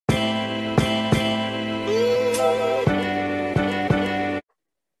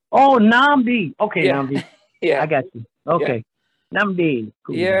Oh, Namdi. Okay, Yeah, Namdi. I yeah, got you. yeah, Okay. Namdi.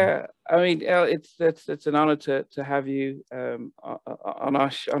 Cool, man. yeah. I mean, it's an honor to have you on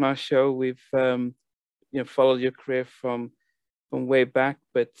on our show. We've followed your career from way back,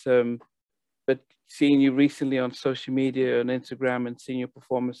 but seeing you recently on social media and Instagram and seeing your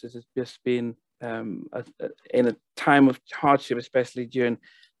performances has just been in a time of hardship, especially during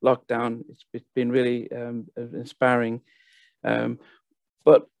lockdown. It's been really inspiring. Um,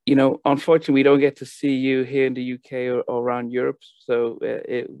 but unfortunately, we don't get to see you here in the UK or around Europe. So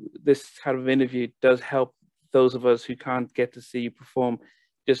this kind of interview does help those of us who can't get to see you perform,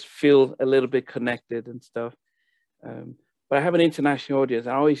 just feel a little bit connected and stuff. Um, but I have an international audience.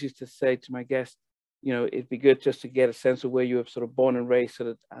 I always used to say to my guests, it'd be good just to get a sense of where you were sort of born and raised, so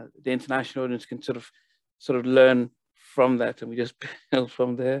that the international audience can sort of learn from that, and we just build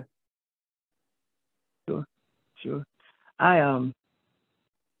from there. Sure, sure. I um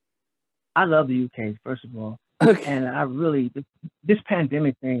I love the UK, first of all. Okay. And I really this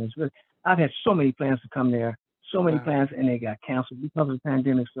pandemic thing is really I've had so many plans to come there, so many Wow. plans and they got canceled because of the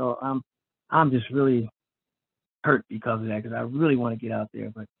pandemic. So I'm just really hurt because of that because I really want to get out there.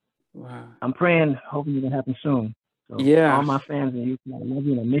 But Wow. I'm praying, hoping it'll happen soon. So to all Yeah. my fans in UK, I love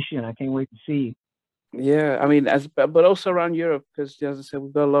you and I miss you and I can't wait to see you. Yeah, I mean, but also around Europe, because as I said,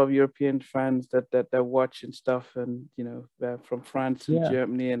 we've got a lot of European fans that watch and stuff, and from France and Yeah.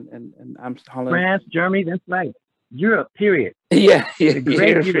 Germany and Holland. France, Germany, that's right. Europe, period. Yeah, yeah, The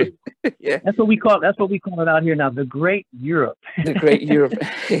great Europe. Europe. Yeah, That's what we call it out here now. The great Europe. the great Europe.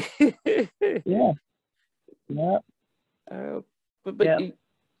 Yeah. Yeah. uh, but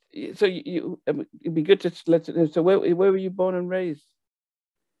Yeah. so it'd be good to so where were you born and raised?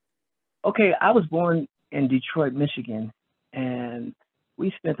 Okay, I was born in Detroit, Michigan, and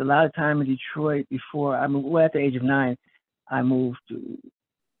we spent a lot of time in Detroit before I moved. Well, at the age of 9, I moved to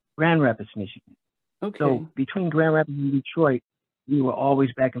Grand Rapids, Michigan. So Okay. between Grand Rapids and Detroit, we were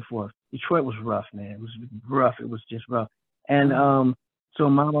always back and forth. Detroit was rough, man. It was rough. It was just rough. And Oh, so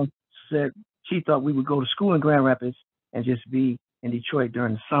Mama said she thought we would go to school in Grand Rapids and just be in Detroit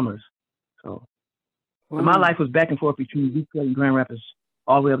during the summers. So so my wow. life was back and forth between Detroit and Grand Rapids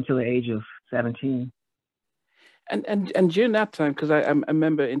all the way up until the age of 17. And during that time, because I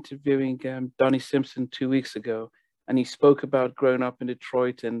remember interviewing Donnie Simpson 2 weeks ago, and he spoke about growing up in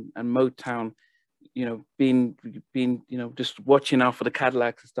Detroit and Motown, being just watching out for the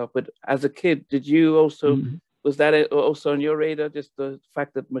Cadillacs and stuff. But as a kid, did you also Mhm. was that also on your radar? Just the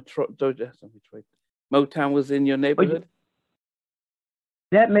fact that Detroit, Motown was in your But neighborhood.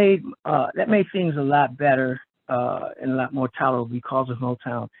 that made things a lot better and a lot more tolerable because of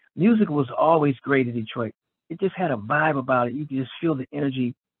Motown. Music was always great in Detroit. It just had a vibe about it. You could just feel the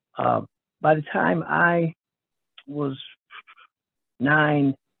energy. Uh, by the time I was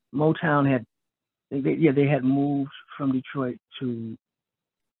 9, Motown had they had moved from Detroit to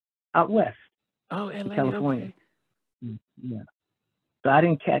out west Oh, to LA. California. Okay. Yeah, so I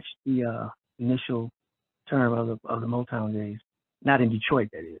didn't catch the initial term of the Motown days. Not in Detroit,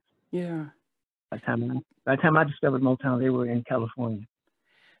 that is. Yeah. By the time I discovered Motown, they were in California.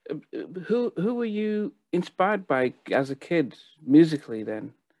 Who were you inspired by as a kid musically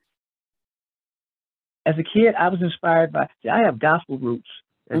then? As a kid, I was inspired by. See, I have gospel roots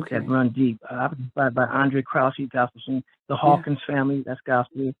that Okay. run deep. I was inspired by Andre Crouch, gospel singer, the Yeah. Hawkins family, that's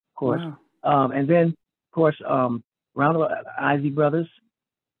gospel, of course. Wow. And then, of course, around the Isley Brothers,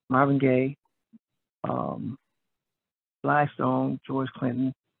 Marvin Gaye, um, Sly Stone, George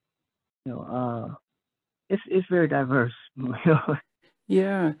Clinton. You know, it's very diverse. You know,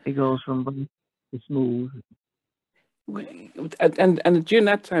 Yeah. it goes from the smooth. And during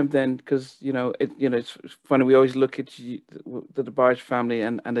that time then, because it's funny, we always look at the DeBarge family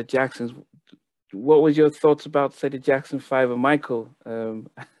and the Jacksons. What was your thoughts about, say, the Jackson Five and Michael?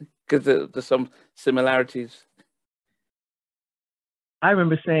 Because there's some similarities. I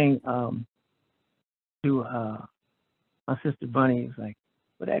remember saying to my sister Bunny, it's like,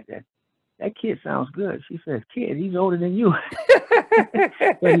 "But that kid sounds good." She says, "Kid, he's older than you."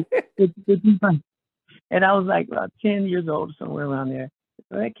 but he's fine. And I was like about 10 years old, somewhere around there.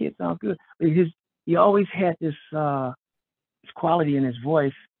 So that kid sounds good. But he always had this quality in his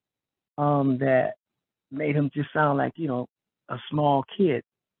voice that made him just sound like a small kid,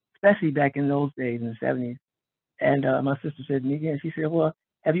 especially back in those days in the '70s. And my sister said to me again, she said, "Well,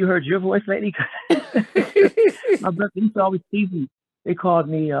 have you heard your voice lately?" Because my brother used to always tease me. They called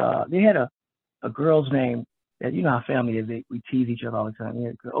me. They had a girl's name that you know how family is. We tease each other all the time.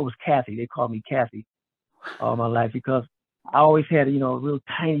 Yeah, oh, it was Kathy. They called me Kathy all my life because I always had a real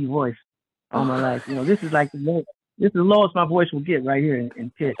tiny voice all my Oh, life. This is like the This is the lowest my voice will get right here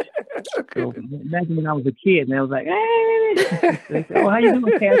in pitch. Okay. So imagine when I was a kid and I was like, hey. They say, oh, how you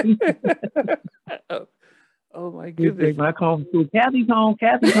doing, Kathy? Oh my goodness. When I come home from school, Kathy's home,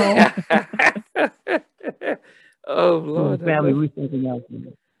 Kathy's home. Oh Lord. Family, we something else.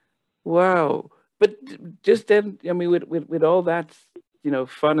 Wow. But just then, I mean, with all that,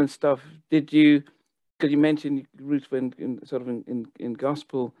 fun and stuff, did you, because you mentioned roots were in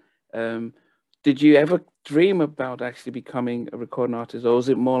gospel, did you ever dream about actually becoming a recording artist, or was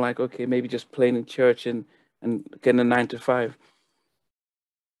it more like, okay, maybe just playing in church and getting a 9 to 5?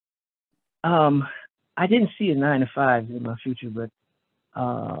 I didn't see a 9 to 5 in my future, but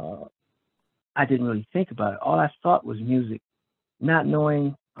I didn't really think about it. All I thought was music, not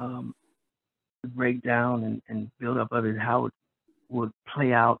knowing the breakdown and build up of it, how it would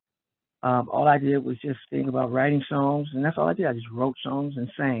play out. All I did was just think about writing songs, and that's all I did. I just wrote songs and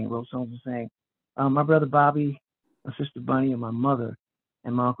sang, wrote songs and sang. My brother Bobby, my sister Bunny, and my mother,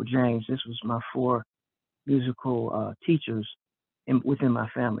 and my Uncle James. This was my 4 musical teachers within my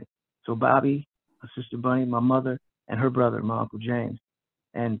family. So Bobby, my sister Bunny, my mother, and her brother, my Uncle James.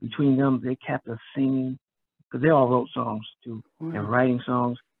 And between them, they kept us singing, because they all wrote songs too, and writing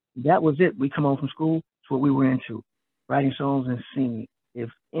songs. That was it. We come home from school, it's what we were into, writing songs and singing. If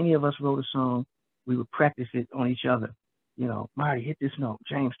any of us wrote a song, we would practice it on each other. Marty, hit this note.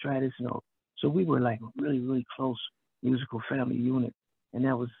 James, try this note. So we were like a really, really close musical family unit. And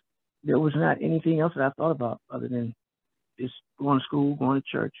there was not anything else that I thought about other than just going to school, going to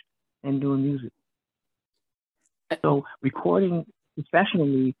church, and doing music. So recording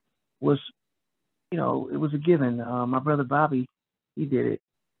professionally was, it was a given. My brother Bobby, he did it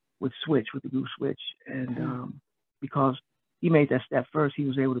with the group Switch. And because he made that step first, he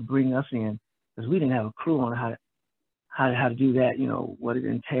was able to bring us in, because we didn't have a clue on how to do that, what it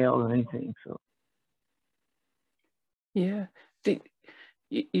entailed or anything. So yeah.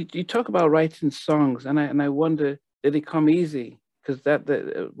 You talk about writing songs, and I wonder, did it come easy? Because that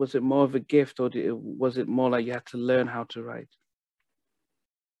was it more of a gift, or was it more like you had to learn how to write?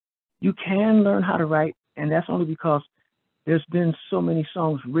 You can learn how to write, and that's only because there's been so many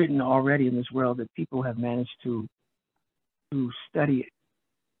songs written already in this world that people have managed to study it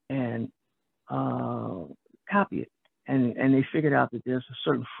and copy it, and they figured out that there's a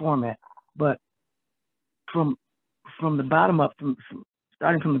certain format. But from the bottom up, from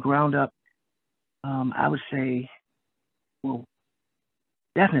starting from the ground up, I would say, well,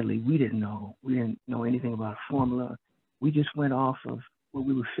 definitely we didn't know anything about a formula. We just went off of what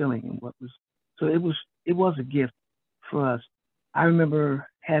we were feeling and what was. So it was a gift for us. I remember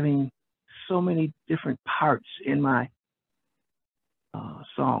having so many different parts in my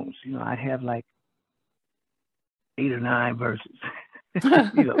songs. I'd have like 8 or 9 verses.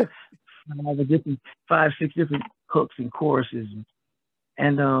 5, 6 different hooks and choruses.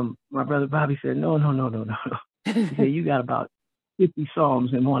 And my brother Bobby said, no. He said, you got about 50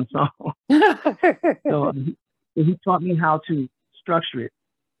 songs in one song. So he taught me how to structure it.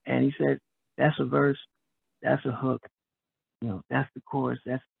 And he said, that's a verse, that's a hook, that's the chorus,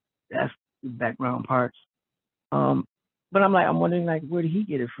 that's the background parts. But I'm wondering, like, where did he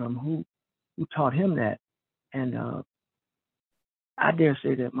get it from? Who taught him that? And I dare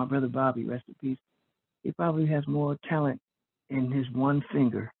say that my brother Bobby, rest in peace, he probably has more talent in his one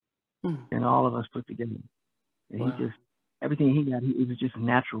finger than all of us put together. And wow. He just, everything he got, it was just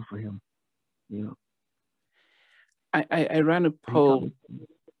natural for him, I ran a poll.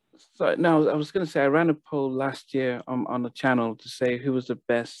 So no, I was going to say I ran a poll last year on the channel to say who was the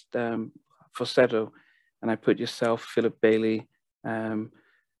best falsetto, and I put yourself, Philip Bailey. I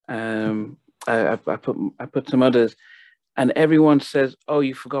put some others, and everyone says, "Oh,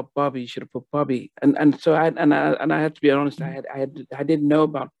 you forgot Bobby. You should have put Bobby." And so I had to be honest. I didn't know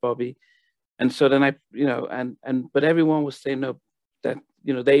about Bobby, and so then but everyone was saying no, that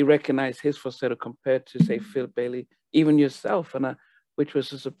they recognize his falsetto compared to say Philip Bailey, even yourself, which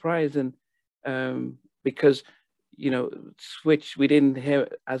was a surprise, and because Switch, we didn't hear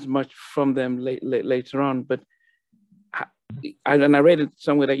as much from them later on, but I read it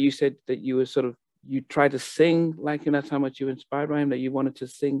somewhere that you said that you were you tried to sing like him. That's how much you were inspired by him, that you wanted to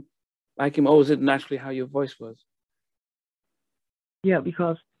sing like him, or was it naturally how your voice was? Yeah,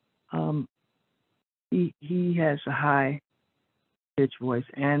 because he has a high pitch voice,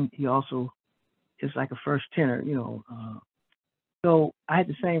 and he also is like a first tenor, so I had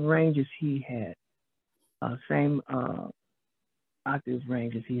the same range as he had, same octave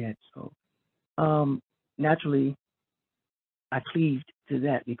range as he had. So naturally, I cleaved to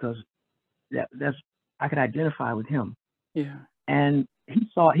that because that's I could identify with him. Yeah. And he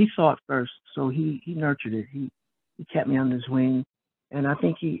saw it first, so he nurtured it. He he kept me under his wing, and I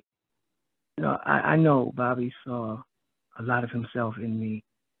think he, I know Bobby saw a lot of himself in me.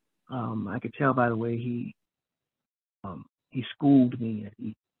 I could tell by the way he schooled me, and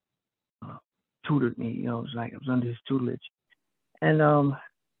he tutored me. It was like I was under his tutelage, and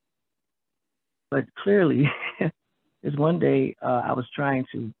but clearly, there's one day I was trying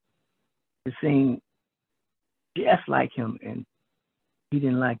to sing just like him, and he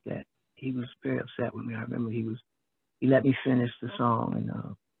didn't like that. He was very upset with me. I remember he let me finish the song, and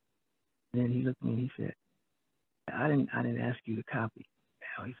then he looked at me and he said, I didn't ask you to copy.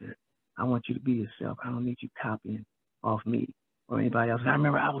 He said, I want you to be yourself. I don't need you copying off me or anybody else. And I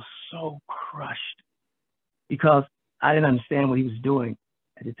remember I was so crushed because I didn't understand what he was doing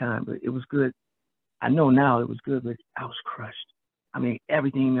at the time, but it was good. I know now it was good, but I was crushed. I mean,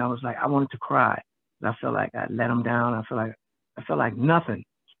 everything, I was like, I wanted to cry. I felt like I let him down. I felt like nothing.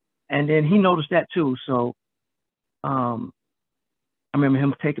 And then he noticed that too. So I remember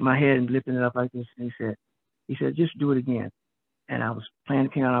him taking my head and lifting it up like this. And he said, just do it again. And I was playing the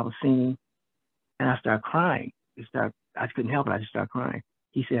piano, I was singing, and I started crying. I couldn't help it. I just started crying.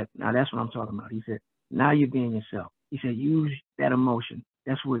 He said, now that's what I'm talking about. He said, now you're being yourself. He said, use that emotion.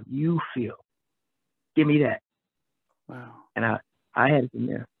 That's what you feel. Give me that. Wow. And I had it from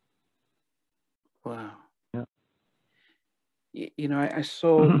there. Wow. Yeah. I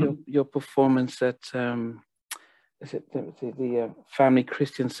saw your performance at is it the Family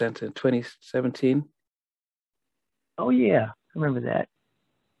Christian Center in 2017? Oh yeah, I remember that.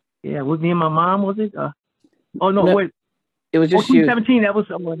 Yeah, with me and my mom, was it? Oh no, wait. It was just you. 2017. That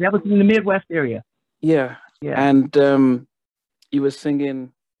was in the Midwest area. Yeah. Yeah. And you were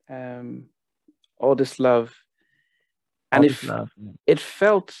singing All This Love, and it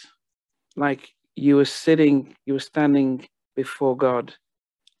felt like you were standing before God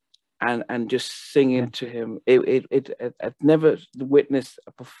and just singing to him. I'd never witnessed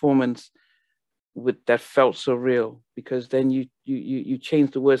a performance that felt so real, because then you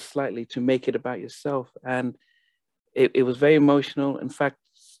changed the words slightly to make it about yourself, and it was very emotional. In fact,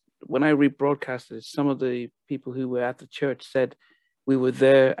 when I rebroadcasted, some of the people who were at the church said we were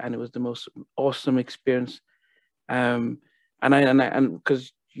there and it was the most awesome experience. And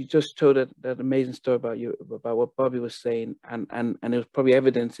because you just told that amazing story about what Bobby was saying, and it was probably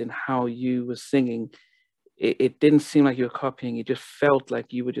evidence in how you were singing. It didn't seem like you were copying. It just felt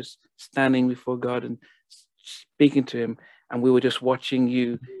like you were just standing before God and speaking to him, and we were just watching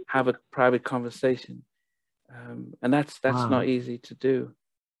you have a private conversation. And that's Wow. Not easy to do.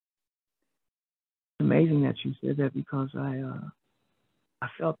 It's amazing that you said that, because I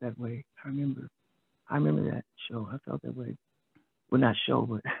felt that way. I remember that show. I felt that way. Well, not show,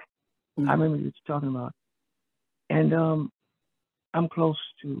 but I remember what you're talking about. And I'm close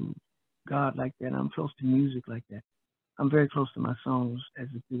to God like that. I'm close to music like that. I'm very close to my songs as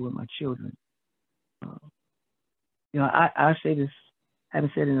if they were my children. I say this, I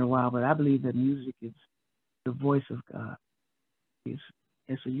haven't said it in a while, but I believe that music is the voice of God.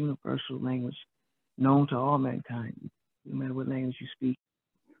 It's a universal language known to all mankind. No matter what language you speak,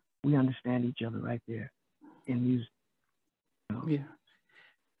 we understand each other right there in music. Yeah.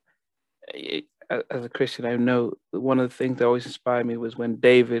 As a Christian, I know one of the things that always inspired me was when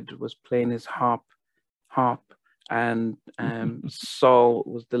David was playing his harp, and Saul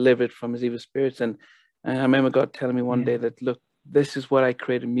was delivered from his evil spirits. And I remember God telling me one day that, look, this is what I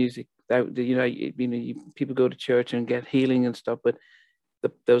created music. That people go to church and get healing and stuff, but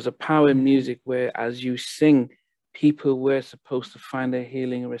there was a power in music where, as you sing, people were supposed to find their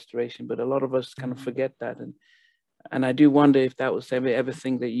healing and restoration. But a lot of us kind of forget that. And I do wonder if that was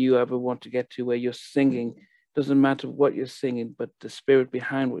everything that you ever want to get to, where you're singing, doesn't matter what you're singing, but the spirit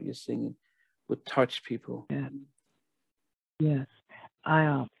behind what you're singing would touch people. Yeah. Yes.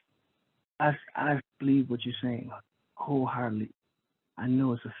 I believe what you're saying wholeheartedly. I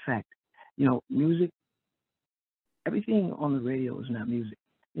know it's a fact. Music, everything on the radio is not music.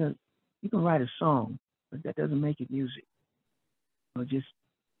 You can write a song, but that doesn't make it music. Just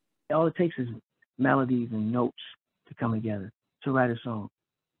all it takes is melodies and notes to come together to write a song.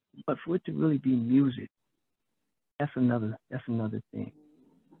 But for it to really be music, that's another thing.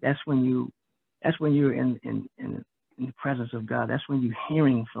 That's when you're in the presence of God. That's when you're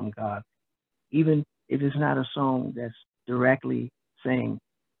hearing from God. Even if it's not a song that's directly saying,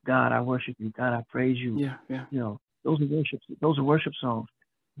 God, I worship you, God, I praise you. Yeah. Those are worship songs.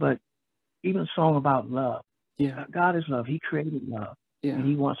 But even a song about love. Yeah. God is love. He created love. Yeah. And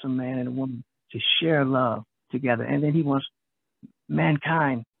he wants a man and a woman to share love together. And then he wants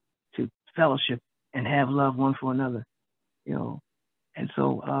mankind to fellowship and have love one for another. And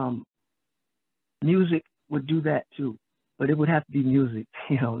so music would do that too, but it would have to be music,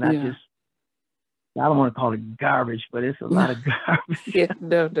 not Yeah. just. I don't want to call it garbage, but it's a lot of garbage. Yeah,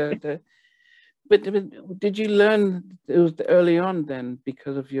 no. But did you learn it was early on then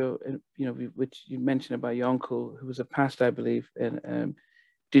because of your, which you mentioned about your uncle who was a pastor, I believe, and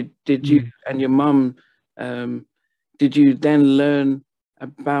did you Mm. and your mum, did you then learn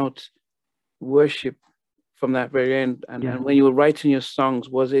about worship from that very end? And Yeah. and when you were writing your songs,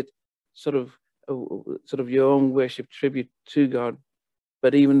 was it sort of your own worship tribute to God?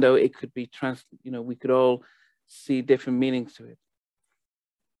 But even though it could be we could all see different meanings to it.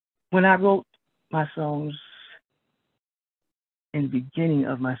 When I wrote my songs in the beginning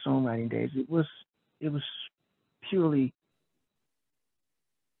of my songwriting days, it was purely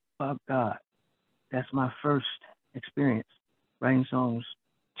about God. That's my first experience writing songs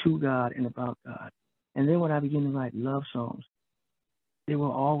to God and about God. And then when I began to write love songs, they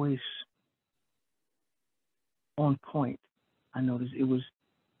were always on point. I noticed it was,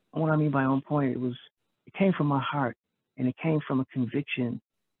 what I mean by on point, it came from my heart, and it came from a conviction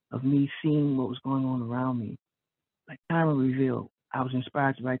of me seeing what was going on around me. Like Time Will Reveal, I was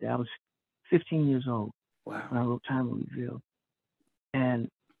inspired to write that. I was 15 years old Wow. when I wrote Time Will Reveal. And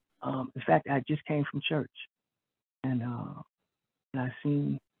in fact, I just came from church, and I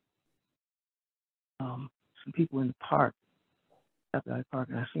seen some people in the park, after the park,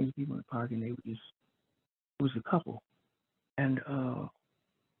 and I seen the people in the park, and they were it was a couple. And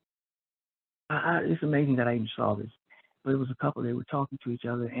it's amazing that I even saw this, but it was a couple. They were talking to each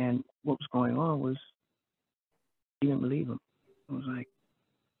other, and what was going on was he didn't believe him. It was like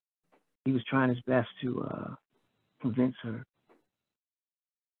he was trying his best to convince her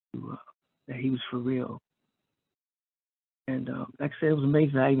that he was for real. And like I said, it was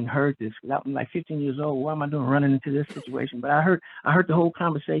amazing I even heard this. I'm like 15 years old. What am I doing running into this situation? But I heard the whole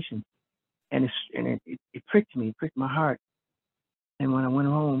conversation, and it pricked me, it pricked my heart. And when I went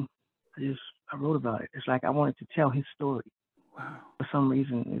home, I wrote about it. It's like I wanted to tell his story. Wow. For some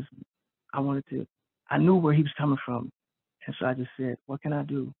reason, I knew where he was coming from, and so I just said, what can I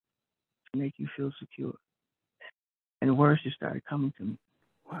do to make you feel secure? And the words just started coming to me.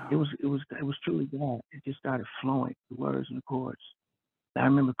 Wow. It was truly God. It just started flowing, the words and the chords. I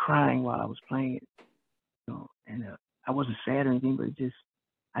remember crying while I was playing it, and I wasn't sad or anything, but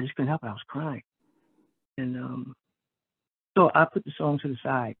I just couldn't help it. I was crying, and so I put the song to the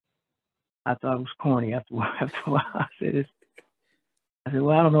side. I thought it was corny after a while. I said,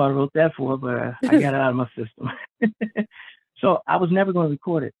 well, I don't know what I wrote that for, but I got it out of my system. So I was never going to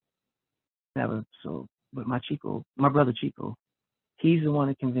record it, never. So, but my brother Chico, he's the one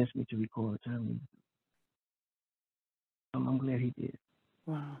that convinced me to record it. I'm glad he did.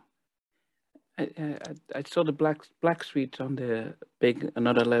 Wow. I saw the Blackstreet on the big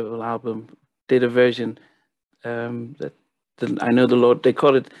Another Level album did a version that I Know the Lord. They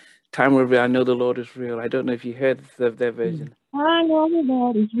call it Time Will Reveal. I Know the Lord is Real. I don't know if you heard of their version. I know the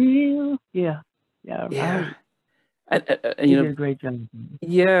Lord is real. Yeah. I heard it. And you did a great job.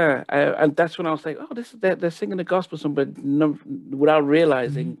 Yeah, and that's when I was like, oh, they're singing the gospel song, but without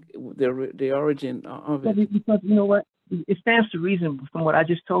realizing the origin of it. Because you know what, it stands to reason from what I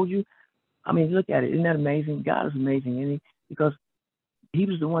just told you. I mean, look at it. Isn't that amazing? God is amazing, isn't he? Because he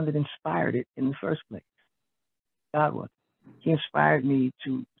was the one that inspired it in the first place. God was. He inspired me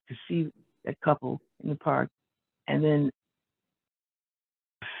to see that couple in the park, and then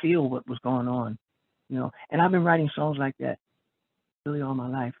feel what was going on, And I've been writing songs like that really all my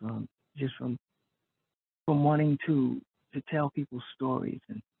life, just from wanting to tell people's stories.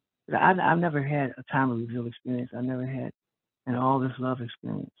 And I've never had a Time of Reveal experience. I've never had an All This Love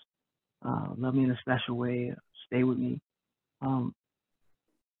experience. Love Me in a Special Way, Stay With Me. So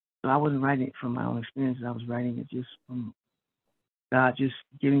I wasn't writing it from my own experiences. I was writing it just from God just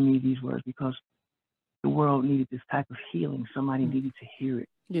giving me these words because the world needed this type of healing. Somebody needed to hear it.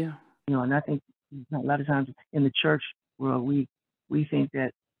 Yeah. And I think a lot of times in the church world, we think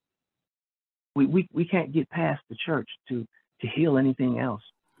that we can't get past the church to heal anything else.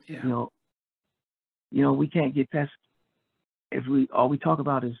 Yeah. We can't get past if all we talk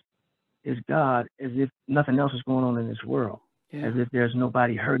about is God, as if nothing else is going on in this world. Yeah. As if there's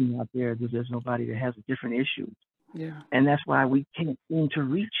nobody hurting out there, as if there's nobody that has a different issue. Yeah. And that's why we can't seem to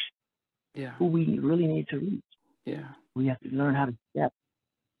reach who we really need to reach. Yeah. We have to learn how to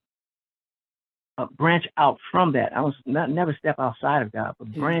branch out from that. I was never step outside of God,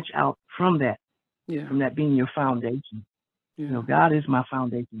 but branch out from that. Yeah. From that being your foundation. Yeah. God is my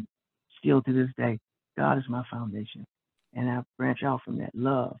foundation. Still to this day, God is my foundation. And I branch out from that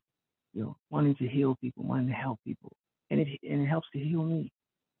love, wanting to heal people, wanting to help people. And it helps to heal me.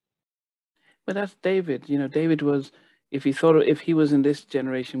 But that's David. You know, David was, if he thought, if he was in this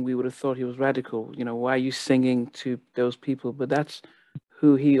generation, we would have thought he was radical. You know, why are you singing to those people? But that's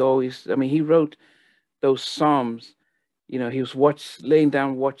who he always, I mean, he wrote those Psalms. You know, he was laying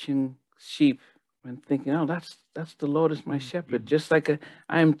down watching sheep and thinking, oh, that's the Lord is my shepherd, just like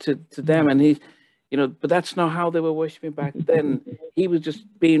I am to them. And he, you know, but that's not how they were worshiping back then. He was just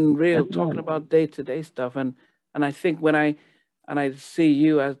being real, That's talking right. about day-to-day stuff. And I think and I see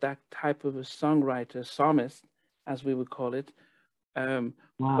you as that type of a songwriter, psalmist, as we would call it. Um,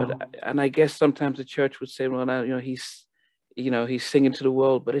 but Wow. and I guess sometimes the church would say, well, now, you know, he's singing to the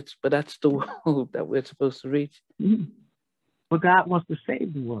world, but that's the world that we're supposed to reach. Mhm. But God wants to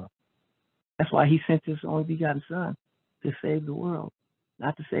save the world. That's why He sent His only begotten Son to save the world,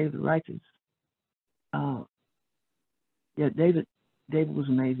 not to save the righteous. Uh, yeah, David was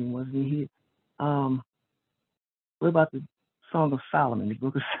amazing, wasn't he? Um, what about the Song of Solomon, the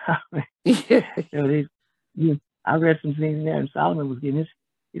Book of Solomon? Yeah, You know, I read some things in there, and Solomon was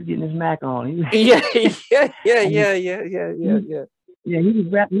he's getting his mac on. yeah, yeah, yeah, I mean, yeah, yeah, yeah, yeah, he, yeah. yeah,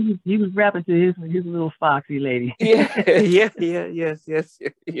 he was rapping to his little foxy lady. Yeah, yeah, yeah, yes, yes, yeah,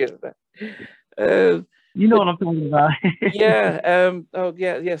 yeah. Uh, You know but what I'm talking about. yeah, oh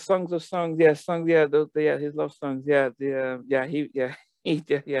yeah, yeah, songs of songs, yeah, songs, yeah, yeah, his love songs, yeah, yeah,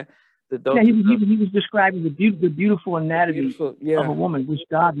 yeah, the Yeah, daughters of he was describing the beautiful the anatomy beautiful, of a yeah, woman, which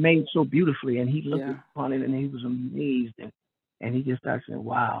God made so beautifully, and he looked yeah, upon it and he was amazed, and he just started saying,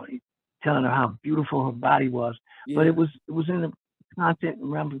 "Wow!" He's telling her how beautiful her body was, but yeah, it was in the content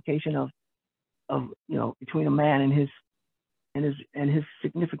and ramification of between a man and his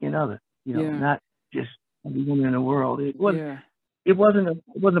significant other, yeah, not just every woman in the world. yeah, It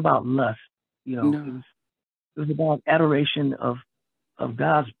wasn't about lust, no, it was about adoration of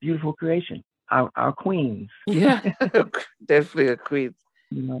God's beautiful creation, our queens. yeah, definitely a queen.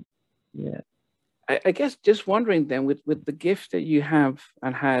 You know, yeah. I guess just wondering then, with the gift that you have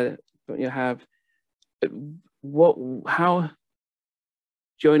and had, you have, uh, what, how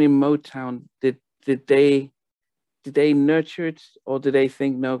joining Motown, did they did they nurture it, or did they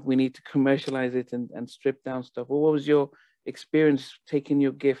think, no, we need to commercialize it and strip down stuff? Or what was your experience taking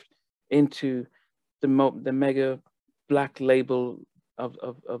your gift into the mega black label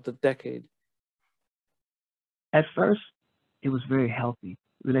of the decade? At first, it was very healthy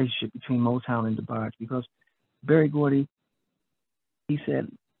relationship between Motown and DeBarge because Berry Gordy, he said,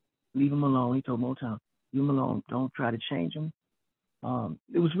 leave him alone. He told Motown, leave him alone. Don't try to change him.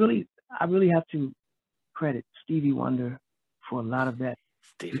 It was really, I really have to credit Stevie Wonder for a lot of that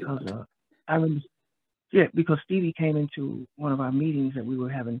Stevie because Wonder. I remember, yeah, because Stevie came into one of our meetings that we were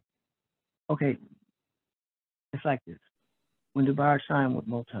having. Okay, it's like this. When DeBarge signed with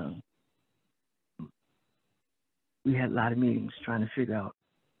Motown, we had a lot of meetings trying to figure out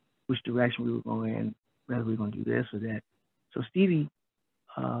which direction we were going in, whether we were going to do this or that. So Stevie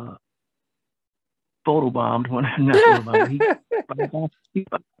uh, photobombed one, not photobombed, but he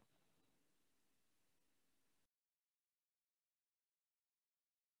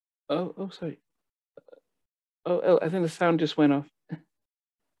Oh, sorry. Oh, I think the sound just went off.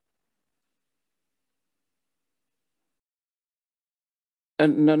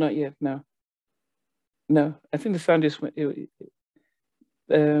 No, not yet. No, no. I think the sound just went.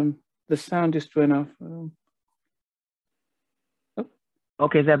 The sound just went off. Oh,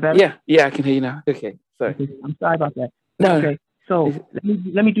 okay, is that better? yeah, yeah. I can hear you now. Okay, sorry. Okay, I'm sorry about that. No, Okay, so no.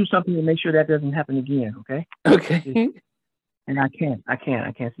 let me do something to make sure that doesn't happen again. Okay, Okay. and I can't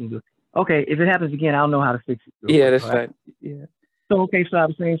seem to do it. Okay, if it happens again, I'll know how to fix it real Yeah, quick. that's All right. fine. Yeah. So okay, so I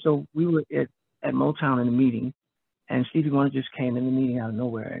was saying, so we were at Motown in a meeting, and Stevie Wonder just came in the meeting out of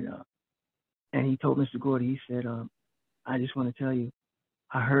nowhere, and he told Mr. Gordy, he said, I just want to tell you,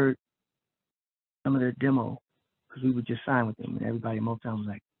 I heard some of their demo because we were just signed with them, and everybody in Motown was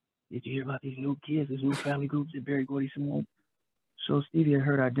like, "Did you hear about these new kids, these new family groups that Berry Gordy Simone?" So Stevie had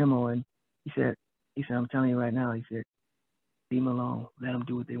heard our demo, and he said, "I'm telling you right now," he said, "leave them alone, let them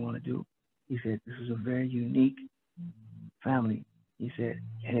do what they want to do." He said, "This is a very unique family." He said,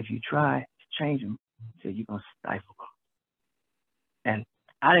 "And if you try to change them," he said, "you're gonna stifle them." And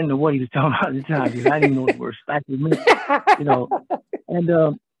I didn't know what he was talking about at the time because I didn't even know what the word stifle meant, you know.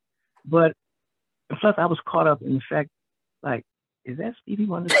 And but plus I was caught up in the fact, like, is that Stevie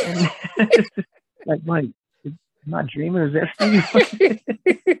Wonder standing there? Like, Mike, am I dreaming? Is that Stevie Wonder?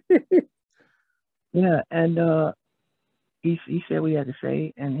 Yeah, and he said what he had to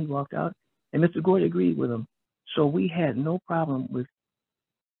say, and he walked out, and Mr. Gordy agreed with him. So we had no problem with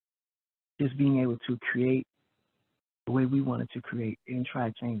just being able to create the way we wanted to create and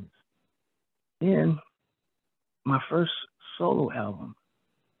try changes. Then my first solo album,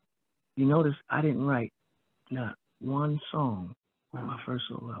 You notice I didn't write not one song on Wow. my first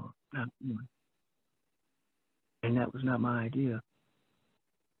solo album, not one. And that was not my idea.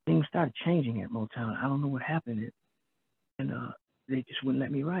 Things started changing at Motown. I don't know what happened, and they just wouldn't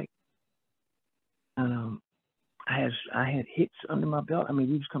let me write. And I had hits under my belt. I mean,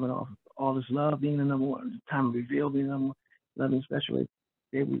 we was coming off All This Love being the number one, Time of Reveal being the number one, Love and Special Way.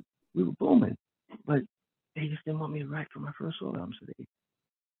 We were booming, but they just didn't want me to write for my first solo album, so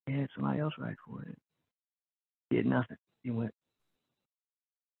they had somebody else write for it. Did nothing. It went,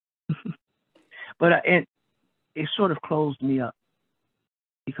 but and it sort of closed me up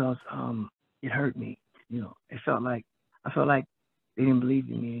because it hurt me. You know, it felt like I felt like they didn't believe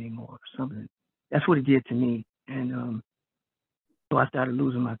in me anymore or something. That's what it did to me, and so I started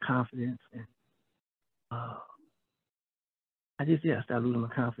losing my confidence, and uh, I started losing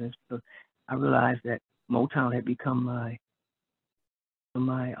my confidence because I realized that Motown had become my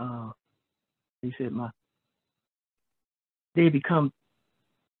they said my they had become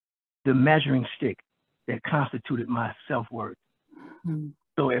the measuring stick that constituted my self worth. Mm.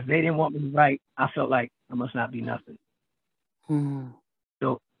 So if they didn't want me to write, I felt like I must not be nothing. Mm.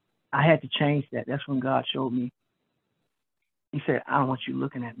 So I had to change that. That's when God showed me. He said, I don't want you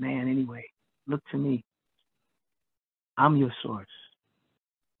looking at man anyway. Look to me. I'm your source.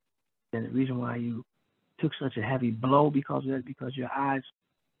 And the reason why you took such a heavy blow because of that, because your eyes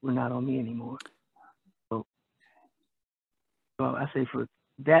were not on me anymore. So I say for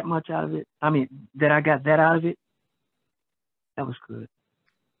that much out of it, I mean, that I got that out of it, that was good.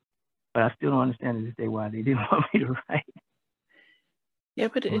 But I still don't understand to this day why they didn't want me to write. Yeah,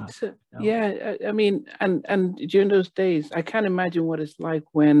 but it's yeah. I mean, and during those days, I can't imagine what it's like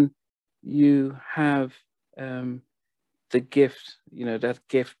when you have the gift, you know, that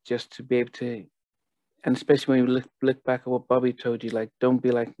gift just to be able to, and especially when you look back at what Bobby told you, like, don't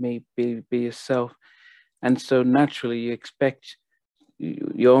be like me, be yourself. And so naturally, you expect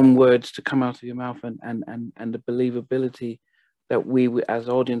your own words to come out of your mouth, and the believability that we as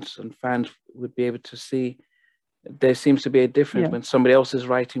audience and fans would be able to see. There seems to be a difference when somebody else is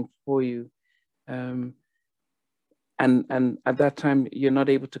writing for you, and at that time you're not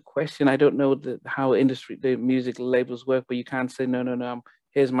able to question. I don't know how the music labels work, but you can't say no.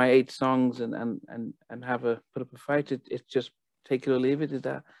 Here's my 8 songs and have a put up a fight. It's just take it or leave it.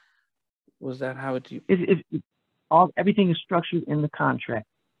 Was that how it? Everything is structured in the contract.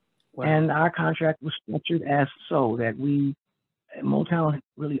 Wow. And our contract was structured as so that Motown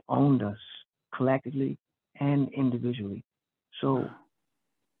really owned us collectively and individually. So wow.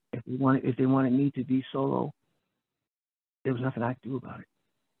 if they wanted me to be solo, there was nothing I could do about it.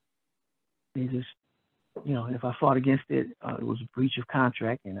 They just, you know, if I fought against it, it was a breach of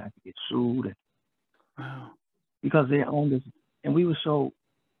contract, and I could get sued. And, wow. Because they owned us, and we were so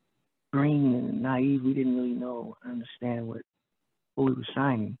green and naive, we didn't really understand what we were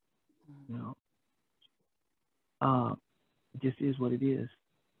signing. You know, it just is what it is.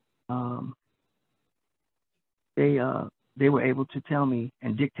 They were able to tell me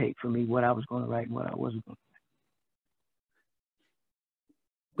and dictate for me what I was going to write and what I wasn't going to write.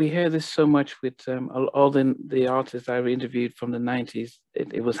 We hear this so much with all the artists I've interviewed from the 90s.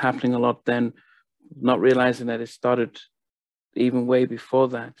 It was happening a lot then, not realizing that it started even way before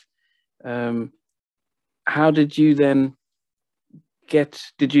that. How did you then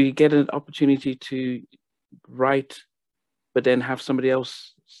did you get an opportunity to write, but then have somebody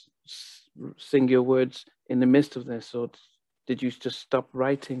else sing your words in the midst of this, or did you just stop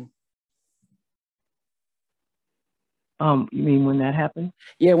writing? You mean when that happened?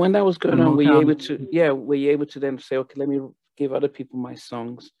 Yeah, when that was going on, were you able to? Yeah, were you able to then say, okay, let me give other people my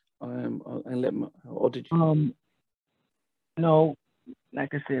songs, and let me, or did you? No,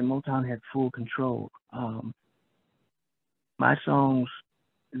 like I said, Motown had full control. My songs,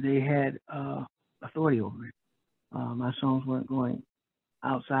 they had authority over it. My songs weren't going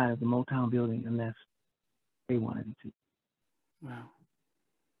outside of the Motown building unless they wanted them to. Wow.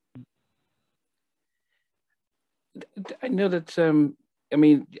 I know that, I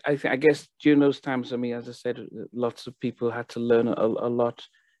mean, I guess during those times, I mean, as I said, lots of people had to learn a lot.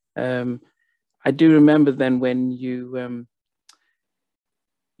 I do remember then when you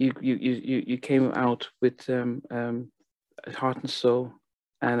came out with Heart and Soul,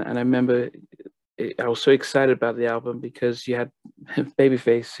 and I remember I was so excited about the album because you had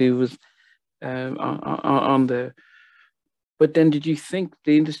Babyface, who was on there. But then, did you think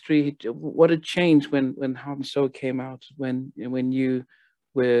the industry, what had changed when Heart and Soul came out, when you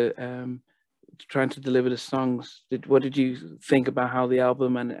were trying to deliver the songs? What did you think about how the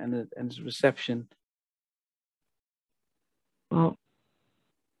album and its reception? Well,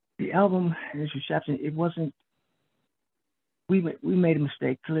 the album and its reception, it wasn't. We made a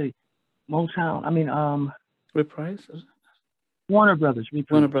mistake clearly. Motown, I mean, Reprise? Warner Brothers,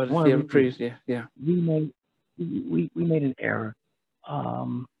 Warner Brothers, yeah, Reprise. yeah. We made an error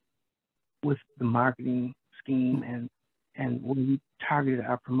with the marketing scheme and when we targeted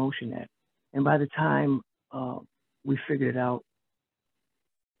our promotion at. And by the time we figured it out,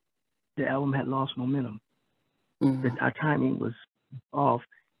 the album had lost momentum. That our timing was off.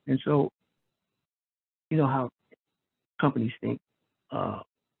 And so, you know how companies think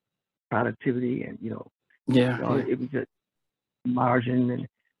productivity and, it was just margin. And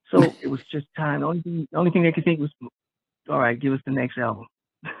so it was just time. The only thing they could think was, all right, give us the next album.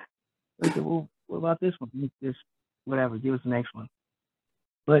 They said, well, what about this one? This, whatever, give us the next one.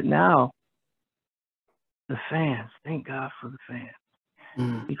 But now, the fans, thank God for the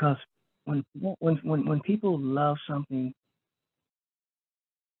fans. Because when people love something,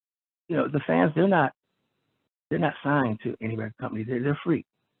 the fans, they're not signed to any record company. They're free.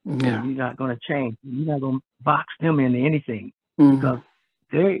 Yeah. You're not going to change. You're not going to box them into anything because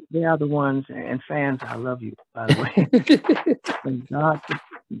they are the ones. And fans, I love you, by the way. And God,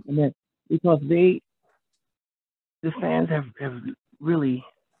 because the fans have really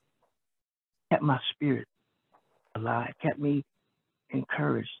kept my spirit alive, kept me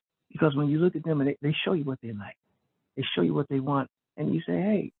encouraged. Because when you look at them and they show you what they like, they show you what they want, and you say,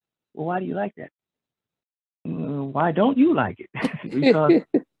 hey, well, why do you like that? Why don't you like it?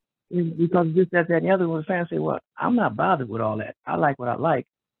 because this, that, and the other one. Fans say, well, I'm not bothered with all that. I like what I like,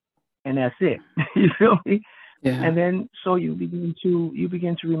 and that's it. You feel me? Yeah. And then so you begin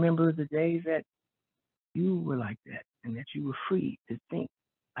to remember the days that you were like that, and that you were free to think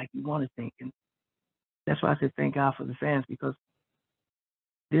like you want to think. And that's why I said thank God for the fans, because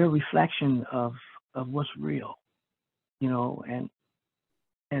they're a reflection of what's real, and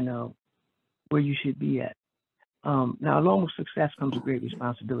where you should be at. Now, along with success comes a great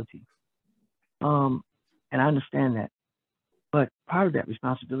responsibility. And I understand that. But part of that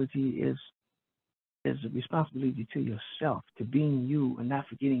responsibility is a responsibility to yourself, to being you and not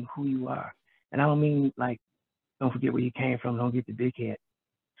forgetting who you are. And I don't mean like, don't forget where you came from, don't get the big head.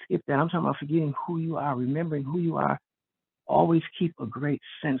 Skip that. I'm talking about forgetting who you are, remembering who you are. Always keep a great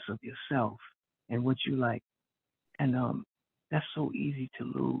sense of yourself and what you like. And that's so easy to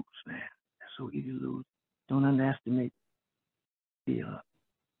lose, man. That's so easy to lose. Don't underestimate the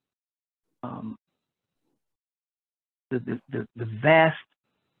vast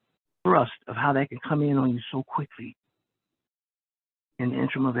thrust of how that can come in on you so quickly in the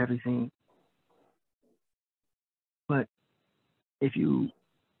interim of everything. But if you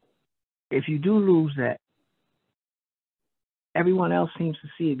do lose that, everyone else seems to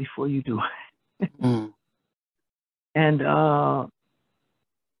see it before you do. And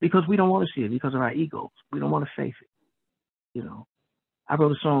because we don't want to see it because of our egos. We don't want to face it. I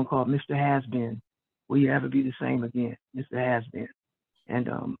wrote a song called Mr. Has Been, Will You Ever Be the Same Again? Mr. Has Been. And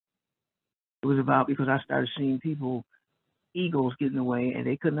it was about, because I started seeing people, egos getting away, and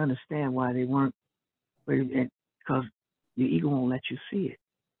they couldn't understand why they weren't, because your ego won't let you see it.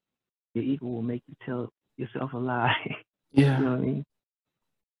 Your ego will make you tell yourself a lie. Yeah. You know what I mean?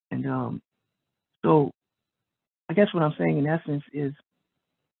 And so I guess what I'm saying in essence is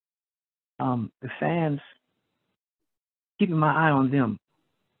the fans, keeping my eye on them,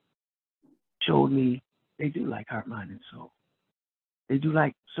 showed me they do like Heart, Mind, and Soul. They do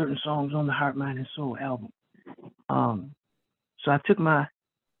like certain songs on the Heart, Mind, and Soul album. So I took my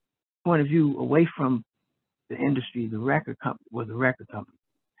point of view away from the industry, the record company,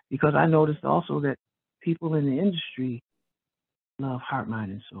 because I noticed also that people in the industry love Heart,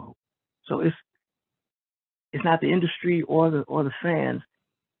 Mind, and Soul. So it's not the industry or the fans,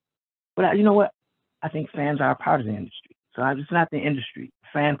 but you know what? I think fans are a part of the industry. So it's not the industry,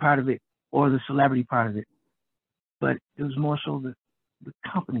 fan part of it, or the celebrity part of it, but it was more so the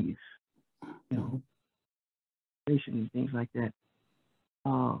companies, and things like that.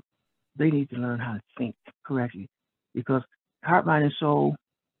 They need to learn how to think correctly, because Heart, Mind, and Soul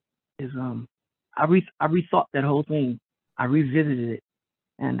is I rethought that whole thing. I revisited it,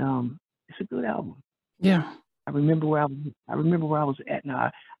 and it's a good album. Yeah. I remember where I was at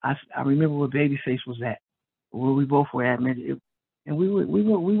now. I remember where Babyface was at, where we both were at, and we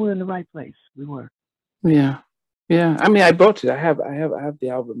were in the right place. We were. Yeah. I mean, I bought it. I have the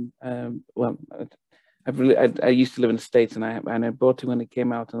album. Well, I used to live in the States, and I bought it when it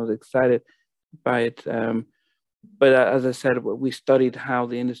came out, and I was excited by it. But as I said, we studied how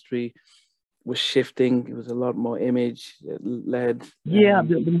the industry was shifting. It was a lot more image led. Yeah,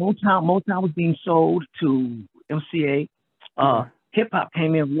 the Motown was being sold to MCA. hip hop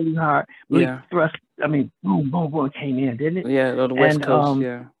came in really hard, really thrust. I mean, boom, boom, boom, came in, didn't it? Yeah, on the West Coast,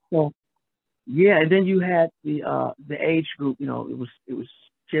 yeah. So yeah, and then you had the age group. You know, it was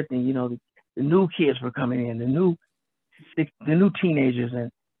shifting. You know, the new kids were coming in, the new teenagers,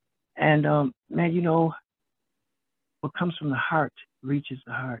 and man, you know, what comes from the heart reaches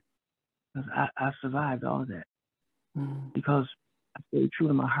the heart. Because I survived all of that because I stayed true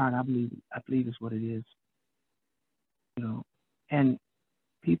to my heart. I believe it's what it is. You know, and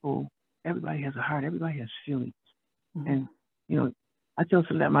people, everybody has a heart. Everybody has feelings, and you know, I tell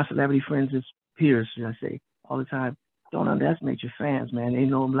my celebrity friends, as peers, should I say, all the time, don't underestimate your fans, man. They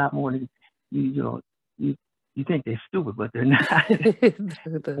know a lot more than you. You know, you think they're stupid, but they're not.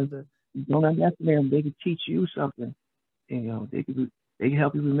 Don't underestimate them. They can teach you something. And, you know, they can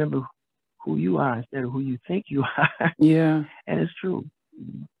help you remember who you are instead of who you think you are. Yeah, and it's true.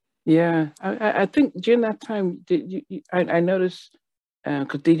 Yeah, I think during that time, I noticed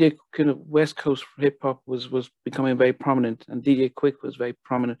because DJ kind of West Coast hip hop was becoming very prominent, and DJ Quick was very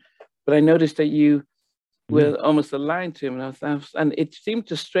prominent. But I noticed that you were almost aligned to him, and it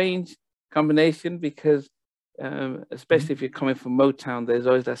seemed a strange combination because, especially if you're coming from Motown, there's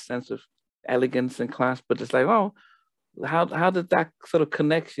always that sense of elegance and class. But it's like, oh, how did that sort of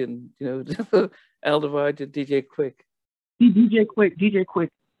connection, you know, El DeVard to DJ Quick? DJ Quick.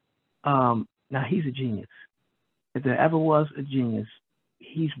 Now he's a genius. If there ever was a genius,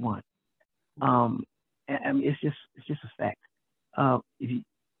 he's one. I mean, it's just a fact.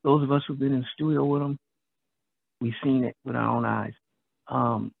 Those of us who've been in the studio with him, we've seen it with our own eyes.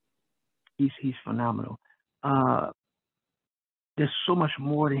 He's phenomenal. There's so much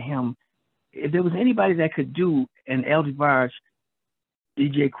more to him. If there was anybody that could do an El DeVard,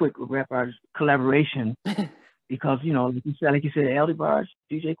 DJ Quick rap artist collaboration, because you know, like you said, El DeVard,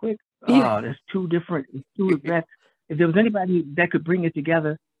 DJ Quick. There's two different. If there was anybody that could bring it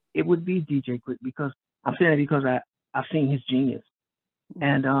together, it would be DJ Quick. Because I'm saying it because I've seen his genius,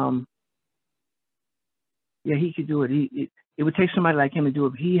 and yeah, he could do it. It would take somebody like him to do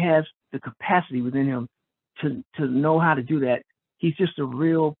it. He has the capacity within him to know how to do that. He's just a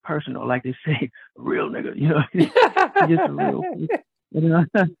real person, or like they say, a real nigga. You know, he's just a real. You know.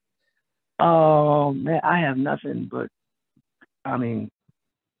 Oh man, I have nothing but, I mean,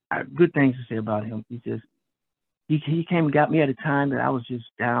 good things to say about him. He came and got me at a time that I was just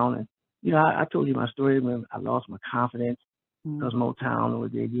down, and you know, I told you my story when I lost my confidence because Motown,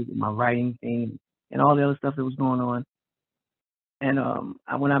 what they did, my writing thing, and all the other stuff that was going on. And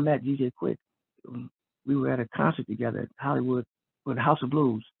when I met DJ Quick, we were at a concert together at Hollywood for the House of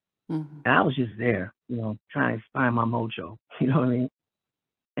Blues, and I was just there, you know, trying to find my mojo. You know what I mean?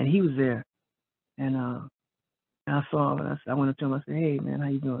 And he was there, and I saw him, and I went up to him. I said, "Hey, man, how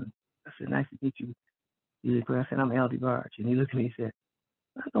you doing?" I said, "Nice to meet you, DJ Quick." I said, "I'm El DeVard." And he looked at me and said,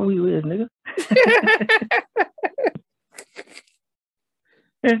 "I know who you is, nigga."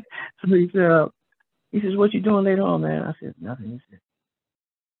 So he says, "What you doing later on, man?" I said, "Nothing." He said,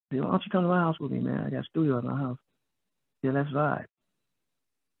 "Why don't you come to my house with me, man? I got a studio at my house." He said, "Let's vibe."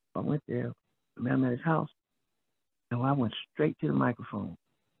 I went there, met him at his house, and I went straight to the microphone,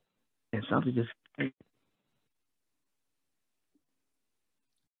 and something just.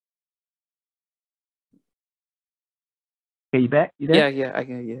 Okay, you back? You there? Yeah, I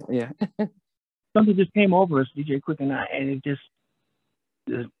can. Yeah. Something just came over us, DJ Quick and I, and it just,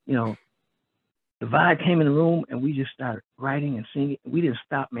 you know, the vibe came in the room, and we just started writing and singing. We didn't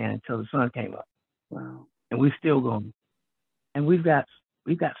stop, man, until the sun came up. Wow. And we're still going. And we've got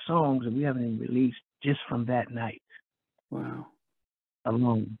songs that we haven't even released just from that night. Wow.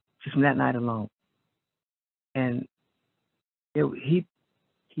 Alone, just from that night alone. And he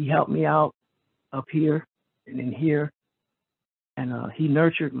helped me out up here and in here, and he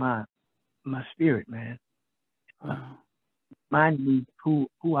nurtured my spirit, man. Wow. Reminded me who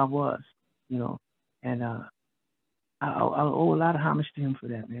I was, you know, and I owe a lot of homage to him for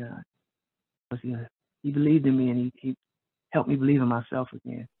that, man. Because he believed in me, and he helped me believe in myself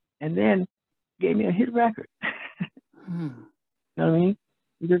again, and then gave me a hit record. You know what I mean?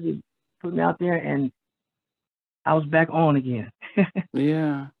 Because he put me out there, and I was back on again.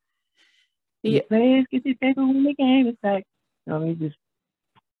 Yeah. Players get their paper when the game is back. You know what I mean? Just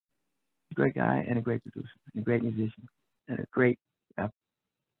a great guy and a great producer, and a great musician, and a great.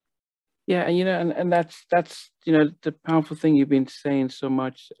 Yeah, and you know, and that's you know, the powerful thing you've been saying so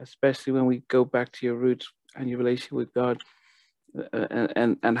much, especially when we go back to your roots and your relationship with God,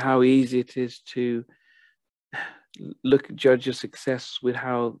 and how easy it is to judge your success with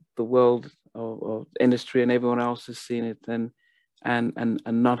how the world or industry and everyone else has seen it, and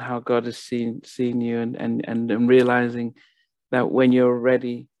not how God has seen you, and realizing that when you're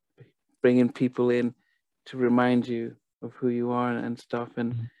ready, bringing people in to remind you of who you are and stuff,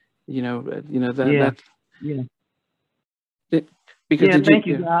 and that yeah. it, because Yeah, thank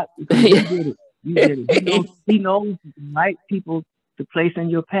you, God, because you did it. You did it. He knows the right people to place in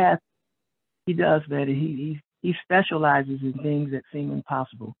your path. He does that. He specializes in things that seem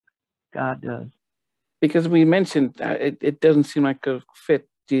impossible. God does. Because we mentioned it doesn't seem like a fit,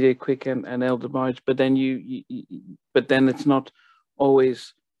 DJ Quick and Elder Barge, but then but then it's not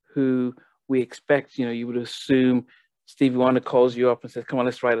always who we expect. You would assume Stevie Wonder calls you up and says, "Come on,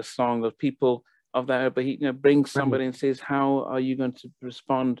 let's write a song." Or people of that, but he brings somebody and says, "How are you going to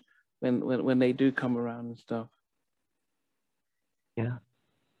respond when they do come around and stuff?" Yeah.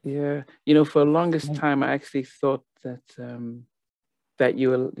 Yeah. For the longest time, I actually thought that that you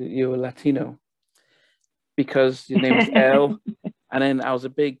were Latino because your name was L. And then I was a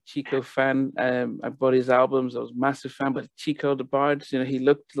big Chico fan. I bought his albums. I was a massive fan. But Chico the Barge, he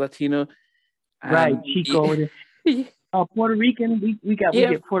looked Latino. Right, Chico. Puerto Rican. We get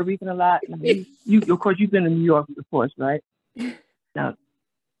Puerto Rican a lot. You of course you've been in New York, of course, right? Now,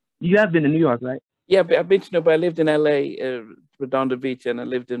 you have been in New York, right? Yeah, but I've been to but I lived in LA, Redondo Beach, and I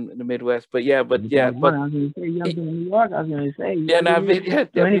lived in the Midwest. But I was going to say you haven't been in New York. I was going to say. Yeah, no, I've been.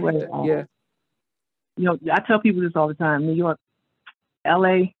 So anyway, I tell people this all the time. New York,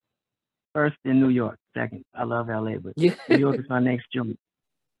 LA first, then New York second. I love LA, but New York is my next joint.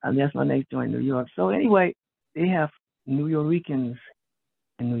 That's my next joint, New York. So anyway, they have New Yorkers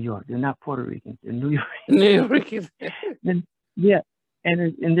in New York. They're not Puerto Ricans. They're New Yorkers. New Yorkers. Yeah,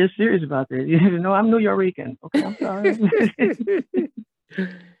 and they're serious about that. I'm New Yorican. Okay, I'm sorry.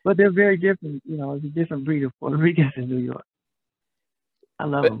 But they're very different. It's a different breed of Puerto Ricans in New York. I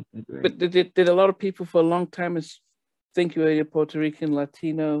love them. But did a lot of people for a long time think you were a Puerto Rican,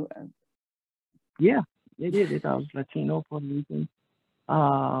 Latino? Yeah, they did. They thought I was Latino, Puerto Rican,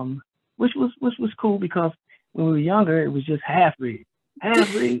 which was cool because when we were younger, it was just half breed.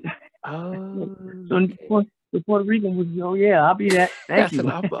 Oh. So the Puerto Rican was, yeah, I'll be that. Thank you.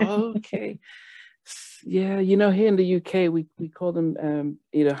 Okay. Yeah, here in the UK, we call them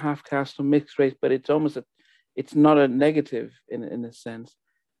either half caste or mixed race, but it's almost it's not a negative in a sense.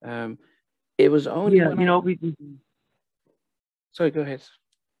 It was only sorry, go ahead.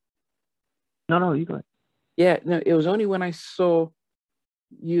 No, you go ahead. Yeah, no, it was only when I saw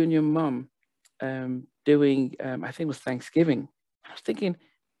you and your mom doing, I think it was Thanksgiving. I was thinking,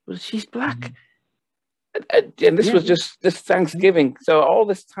 well, she's black. Mm-hmm. And this was just this Thanksgiving. So all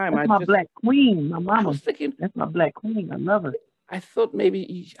this time, that's my black queen, my mama. I was thinking, that's my black queen. I love her. I thought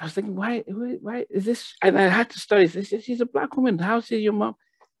maybe I was thinking, why is this? And I had to study. She's a black woman. How is she your mom?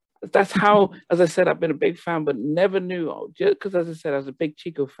 That's how, as I said, I've been a big fan, but never knew. Just because, as I said, I was a big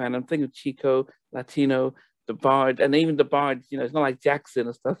Chico fan. I'm thinking of Chico, Latino, the Bard, and even the Bard. It's not like Jackson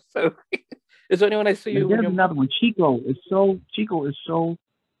and stuff. So it's only when I saw you. There's another one. Chico is so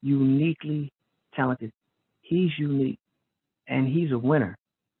uniquely talented. He's unique, and he's a winner.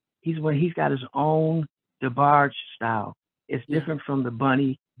 He's got his own DeBarge style. It's different from the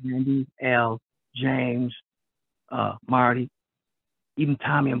Bunny, Randy, L, James, Marty, even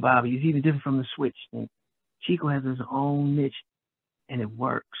Tommy and Bobby. He's even different from the Switch thing. Chico has his own niche, and it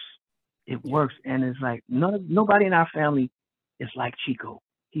works. It works, and it's like nobody in our family is like Chico.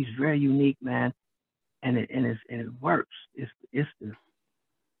 He's very unique, man, and it works. It's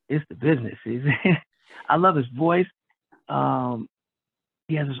the business. I love his voice.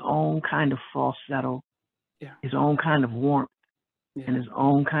 He has his own kind of falsetto, his own kind of warmth, and his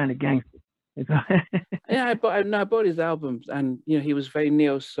own kind of gangster. I bought his albums, and he was very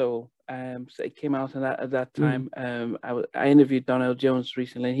neo soul. So it came out at that time. I interviewed Donell Jones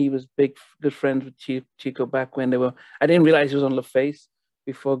recently, and he was good friends with Chico back when they were. I didn't realize he was on LaFace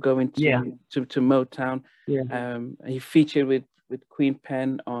before going to Motown. He featured with Queen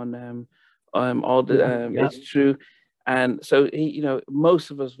Pen on all the It's True, and so he,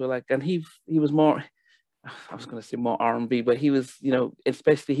 most of us were like, and he was more. I was going to say more R&B, but he was,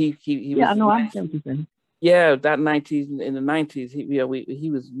 especially he was. Yeah, no, I understand what you're saying. Yeah, that in the 90s,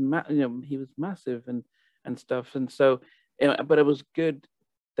 he was massive and stuff, and so, but it was good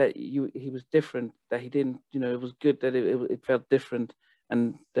that he was different. That he didn't, it was good that it felt different.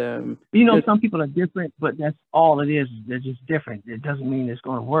 And some people are different, but that's all it is. They're just different. It doesn't mean it's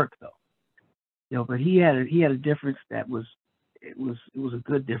going to work though. But he had a difference that was it was a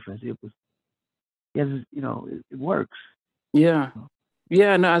good difference. It was. It works. Yeah.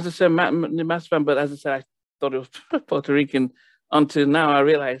 No, as I said, massive fan, but as I said, I thought it was Puerto Rican until now. I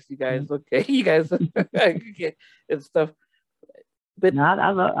realized you guys, and stuff. But I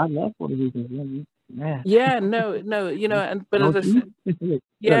love Puerto Ricans. man. Yeah, no, and but as Don't I you? said, Look,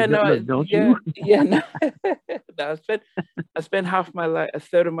 yeah, no, don't yeah, you? yeah, no. No, I spent half my life, a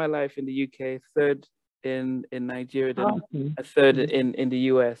third of my life in the UK, a third in Nigeria, then Oh, okay. a third in the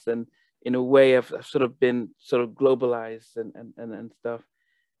US, and in a way, I've sort of been sort of globalized and stuff.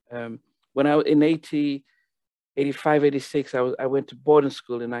 Um, when I was in 85, 86, I went to boarding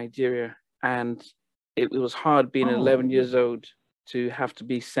school in Nigeria, and it was hard being Oh, 11 years old to have to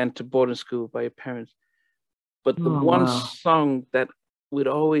be sent to boarding school by your parents. But the oh, one wow. song that would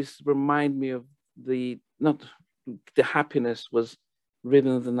always remind me of the not the happiness was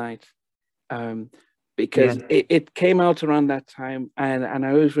Rhythm of the Night. Um, Yeah. because it came out around that time, and I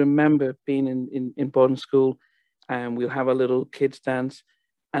always remember being in boarding school, and we'll have a little kids dance,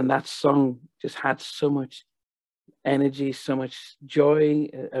 and that song just had so much energy, so much joy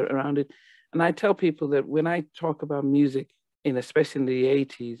around it. And I tell people that when I talk about music, in especially in the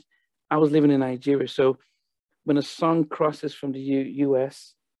 80s, I was living in Nigeria. So when a song crosses from the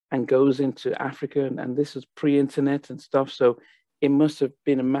US and goes into Africa, and this was pre-internet and stuff, so it must have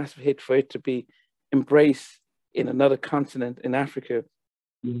been a massive hit for it to be embraced in another continent in Africa,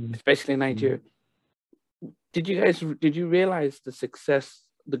 Yeah. especially in Yeah. Nigeria. Did you realize the success,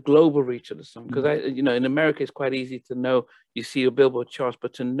 the global reach of the song? Because in America it's quite easy to know, you see your Billboard charts,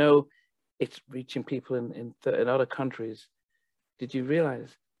 but to know it's reaching people in other countries. Did you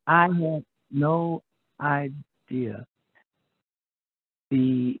realize? I had no idea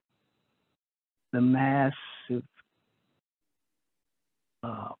the massive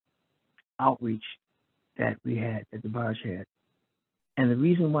uh, outreach that we had, that the Barge had. And the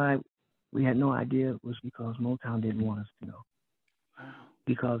reason why we had no idea was because Motown didn't want us to know. Wow.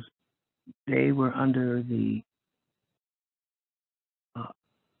 Because they were under the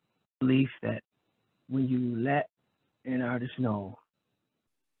belief that when you let an artist know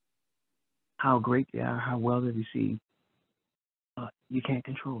how great they are, how well they're received, you can't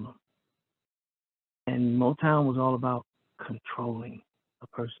control them. And Motown was all about controlling a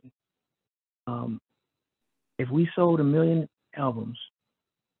person. If we sold 1 million albums,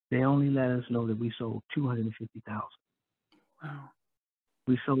 they only let us know that we sold 250,000. Wow.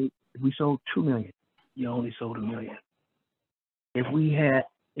 If we sold 2 million, you only sold 1 million. If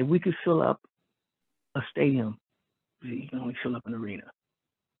we could fill up a stadium, you can only fill up an arena.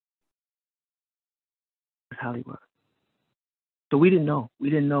 That's how they work. So we didn't know. We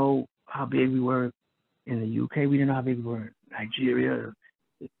didn't know how big we were in the UK. We didn't know how big we were in Nigeria.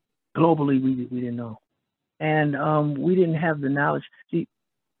 Globally, we didn't know. And we didn't have the knowledge. See,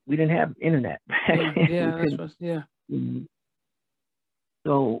 we didn't have internet. Yeah.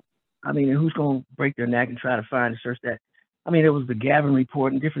 So, I mean, who's going to break their neck and try to find and search that? I mean, it was the Gavin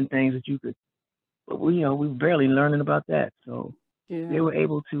report and different things that you could, but we were barely learning about that. So they were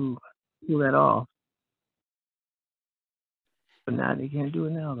able to pull that off. But now they can't do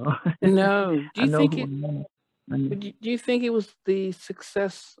it now, though. No. Do you think it was the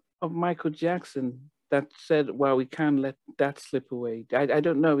success of Michael Jackson that said, "Well, we can't let that slip away"? I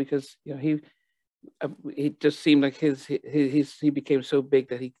don't know, because he just seemed like he became so big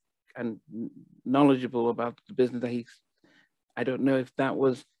that he and knowledgeable about the business that I don't know if that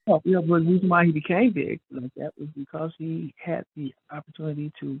was. But the reason why he became big like that was because he had the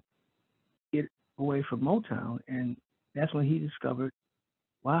opportunity to get away from Motown, and that's when he discovered,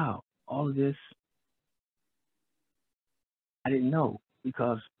 wow, all of this I didn't know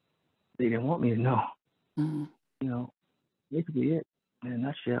because they didn't want me to know. Mm-hmm. Basically it in a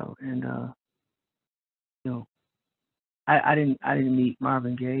nutshell. And I didn't meet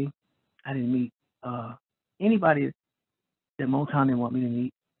Marvin Gaye. I didn't meet anybody that Motown didn't want me to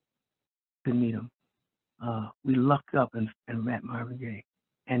meet. Couldn't meet him. We lucked up and met Marvin Gaye,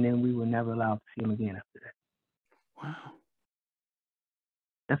 and then we were never allowed to see him again after that. Wow.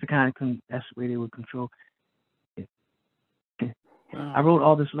 That's the way they would control it. Wow. I wrote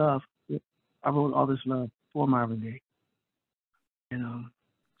All This Love. I wrote All This Love for Marvin Gaye, and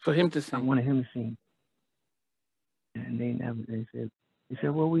for him to sing. I wanted him to sing, and they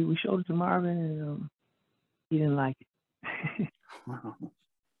said, well, we showed it to Marvin, and he didn't like it. Wow.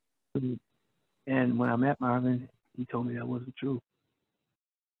 And when I met Marvin, he told me that wasn't true.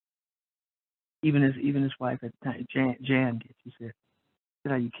 Even his wife at the time, Jan did. She said,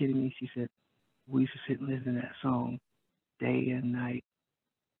 "Are you kidding me?" She said, "We used to sit and listen to that song day and night.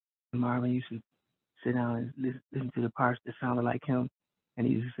 And Marvin used to sit down and listen to the parts that sounded like him, and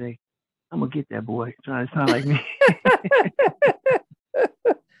he used to say, 'I'm gonna get that boy trying to sound like me.'"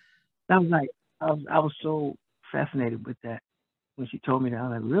 I was so fascinated with that. When she told me that, I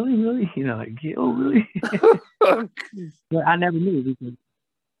was like, really? Really? Oh, But I never knew, because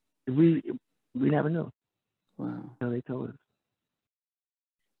We never knew Wow. until they told us.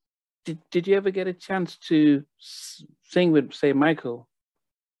 Did you ever get a chance to sing with, say, Michael?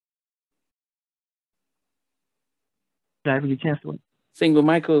 Did I ever get a chance to Sing with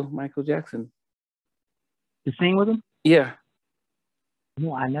Michael Jackson? To sing with him? Yeah.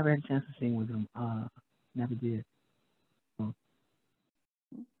 No, I never had a chance to sing with him. Never did.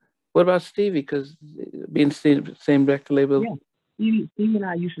 What about Stevie? Because being same record label. Yeah, Stevie and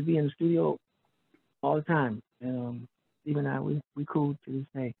I used to be in the studio all the time. And Stevie and I, we cool to this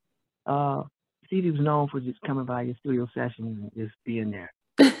day. Stevie was known for just coming by your studio sessions and just being there.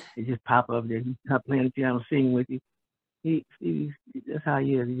 He just pop up there. He start playing the piano, singing with you. Stevie, that's how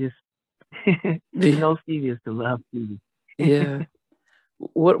he is. He just, you know, Stevie is to love Stevie. Yeah.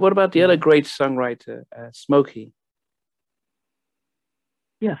 What about the other great songwriter, Smokey?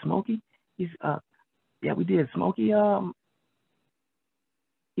 Yeah, Smokey. He's yeah, we did. Smokey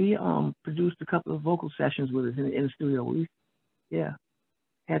he produced a couple of vocal sessions with us in the studio. We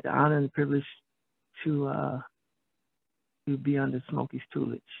had the honor and the privilege to be under Smokey's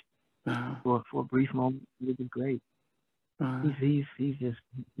tutelage for a brief moment. It was great. He's just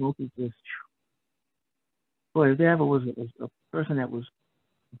Smokey just. Boy, if there ever was a person that was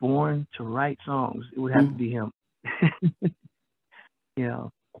born to write songs, it would have to be him. You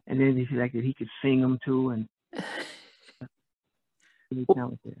know, and then he like that he could sing them too, and really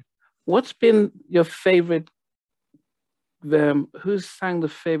talented. What's been your favorite? Who's sang the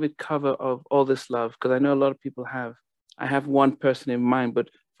favorite cover of All This Love? Because I know a lot of people have. I have one person in mind, but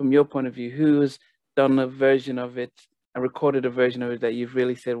from your point of view, who has done a version of it, and recorded a version of it that you've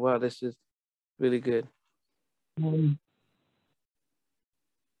really said, "Wow, this is really good"?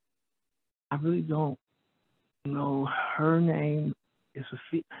 I really don't know her name. It's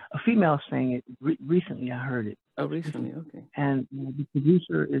a female saying it. Recently, I heard it. Oh, recently, okay. And the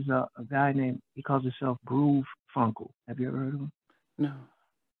producer is a guy named, he calls himself Groove Funkle. Have you ever heard of him? No.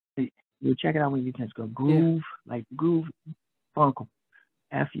 You check it out when you can. It's called Groove, like Groove Funkle,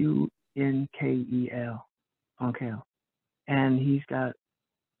 Funkel, Funkel. And he's got a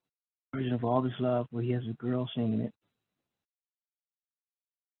version of All This Love where he has a girl singing it.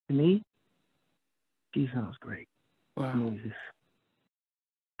 To me, she sounds great. Wow.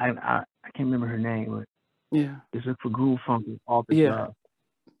 I can't remember her name, but just look for Groove Funkle, All This Love.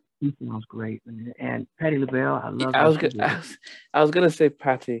 He sounds great. And Patti LaBelle, I love her. I was gonna say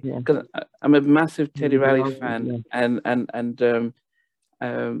Patti because I'm a massive Teddy Riley fan, and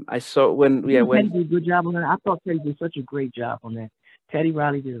I saw when Teddy did a good job on that. I thought Teddy did such a great job on that. Teddy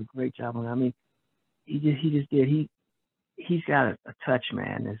Riley did a great job on that. I mean, he just did. He's got a touch,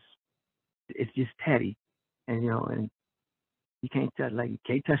 man. It's just Teddy, and you know, and you can't touch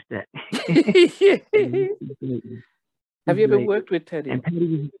that. Have you ever worked with Teddy? And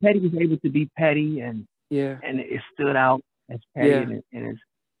Teddy was able to be petty, and it stood out as petty, and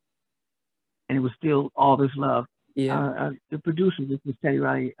it was still All This Love. The producer, which was Teddy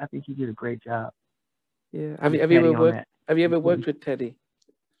Riley, I think he did a great job. Yeah. Have you ever worked with Teddy?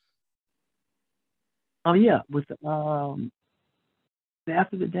 Oh yeah, with the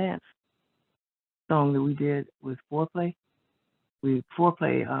After the Dance song that we did with Foreplay.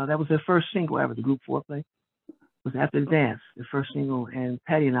 Foreplay, that was their first single ever, the group Foreplay. Was After the Dance, the first single, and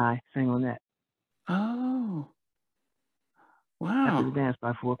Patti and I sang on that. Oh, wow! After the Dance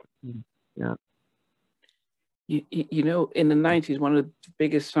by Foreplay. Yeah. You know, in the 90s, one of the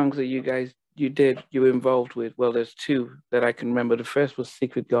biggest songs that you were involved with. Well, there's two that I can remember. The first was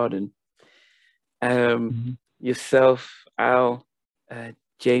Secret Garden. Yourself, Al,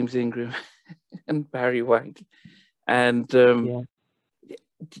 James Ingram, and Barry White. And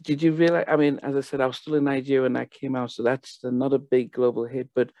did you realize? I mean, as I said, I was still in Nigeria when that came out, so that's another big global hit.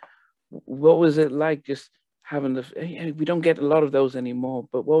 But what was it like just having we don't get a lot of those anymore,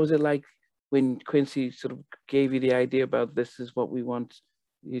 but what was it like when Quincy sort of gave you the idea about this is what we want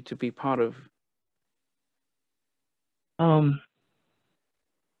you to be part of?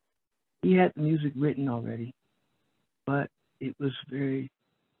 He had the music written already, but it was very,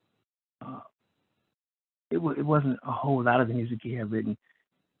 it wasn't a whole lot of the music he had written.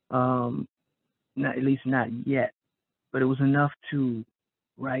 Not, at least not yet, but it was enough to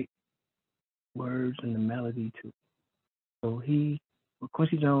write words and the melody to. So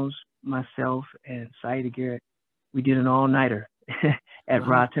Quincy Jones, myself, and Saida Garrett, we did an all-nighter at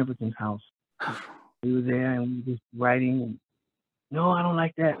Rod Temperton's house. We were there and we were just writing. And, no, I don't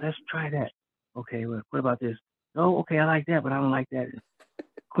like that. Let's try that. Okay, well, what about this? No, okay, I like that, but I don't like that.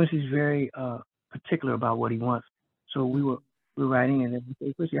 Quincy's very particular about what he wants. So we were writing, and then we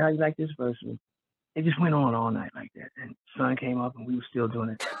say, Quincy, how do you like this verse? it just went on all night like that. And the sun came up and we were still doing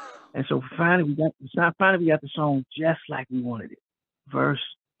it. And so finally we got the song just like we wanted it. Verse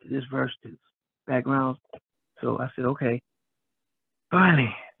to this verse to this background. So I said, okay,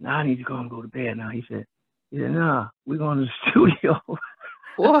 finally, now I need to go and go to bed now. He said, nah, we're going to the studio.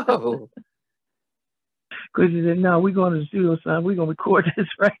 Whoa. Because he said, no, we're going to the studio, son. We're going to record this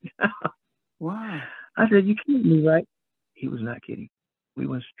right now. Wow. I said, you kidding me, right? He was not kidding. We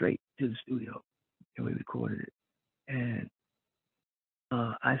went straight to the studio and we recorded it. And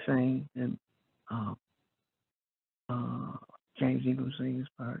I sang, and James Ingram sang his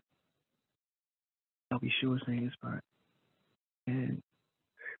part. I'll be sure sang his part. And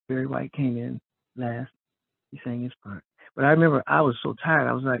Barry White came in last. He sang his part. But I remember I was so tired.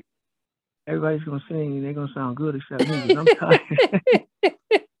 I was like, everybody's going to sing and they're going to sound good except me because I'm tired.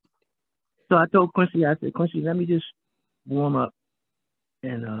 So I told Quincy, I said, Quincy, let me just warm up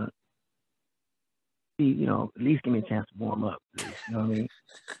and see, you know, at least give me a chance to warm up. You know what I mean?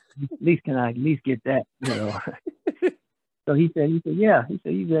 At least can I at least get that, you know? So he said, yeah. He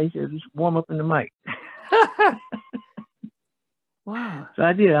said, just warm up in the mic. Wow. So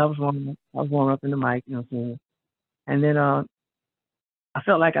I did. I was warming up in the mic, you know what I'm saying? And then I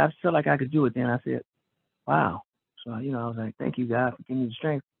felt like I could do it. Then I said, wow. So, you know, I was like, thank you, God, for giving me the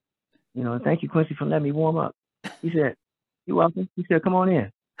strength. You know, and thank you, Quincy, for letting me warm up. He said, you're welcome. He said, come on in.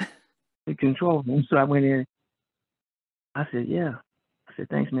 He controlled me. So I went in. I said, yeah. I said,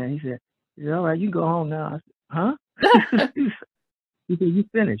 thanks, man. He said, all right, you can go home now. I said, huh? He said, you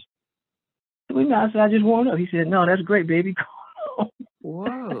finished. I said, I just warmed up. He said, no, that's great, baby. Go home.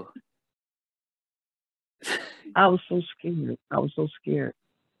 Whoa. I was so scared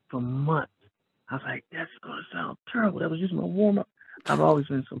for months. I was like, that's going to sound terrible. That was just my warm-up. I've always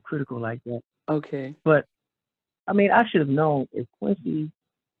been so critical like that. Okay. But, I mean, I should have known if Quincy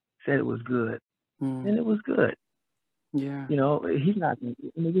said it was good, then it was good. Yeah. You know, he's not, I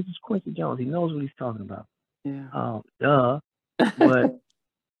mean, this is Quincy Jones. He knows what he's talking about. Yeah. Duh. But,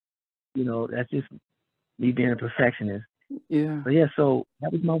 you know, that's just me being a perfectionist. Yeah. But yeah, so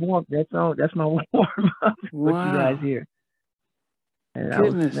that was my warm. That's my warm up. What you guys hear? And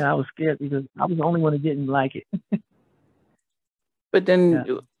I was scared because I was the only one that didn't like it. But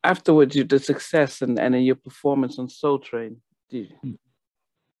then afterwards, the success and then your performance on Soul Train, did you?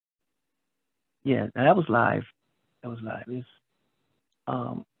 Yeah, that was live. That was live. It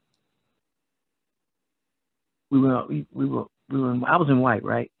was, we were. I was in white,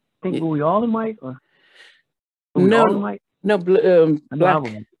 right? I think were we all in white or? No, all in white? No, black.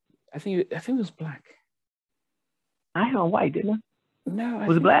 I think it was black. I had on white, didn't I? No,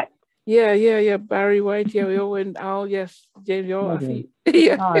 was it black? Yeah. Barry White. Yeah, we all went. Oh yes, James.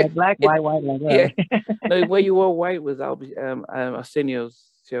 Yeah. Oh, black, white, like that. Yeah. No, where you wore white was Arsenio's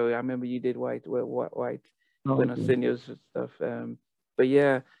show. I remember you did white. White. When Arsenio's stuff. But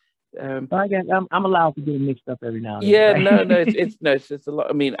yeah. I guess I'm allowed to get mixed up every now and then. Yeah, right? no, it's a lot.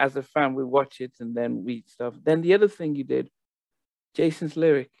 I mean, as a fan, we watch it and then read stuff. Then the other thing you did, Jason's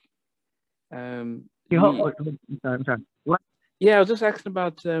lyric. I'm sorry. What? Yeah, I was just asking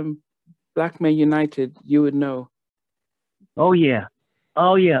about Black Men United. You would know. Oh yeah.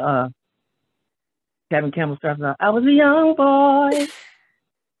 Kevin Campbell starts out, I was a young boy.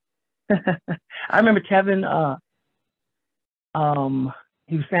 I remember Kevin.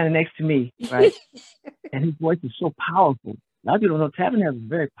 He was standing next to me, right? And his voice is so powerful. A lot of people don't know Kevin has a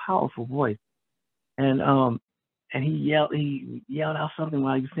very powerful voice, and he yelled out something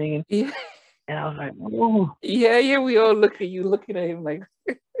while he was singing. Yeah. And I was like, oh. Yeah, we all look at you, looking at him like.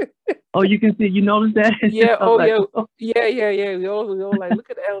 Oh, you can see, you noticed that? Yeah, yeah. We all like, look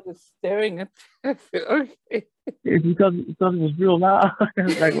at Elvis staring at. Okay. It's because it was real loud. I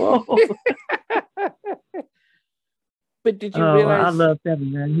was like, whoa. But did you realize? I love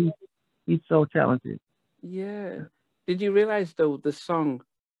Kevin, man. He's so talented. Yeah. Did you realize though the song,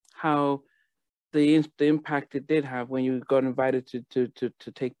 how the impact it did have when you got invited to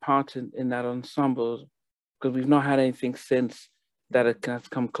take part in that ensemble? Because we've not had anything since that it has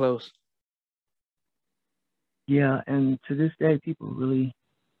come close. Yeah, and to this day, people really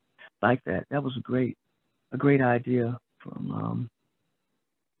like that. That was a great idea from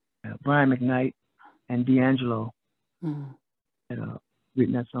Brian McKnight and D'Angelo. Had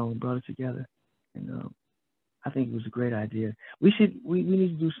written that song and brought it together, and I think it was a great idea. We need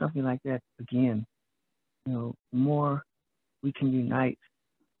to do something like that again. You know, the more we can unite,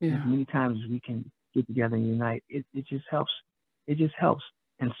 as many times as we can get together and unite, it just helps. It just helps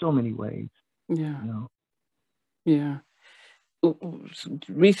in so many ways. Yeah. You know? Yeah.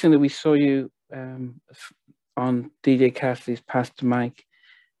 Recently, we saw you on DJ Cassidy's Pastor Mike,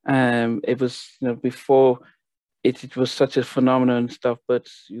 It was, before it was such a phenomenon and stuff, but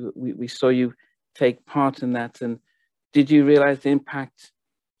we saw you take part in that. And did you realize the impact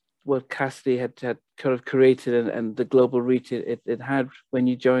what Cassidy had kind of created, and the global reach it had when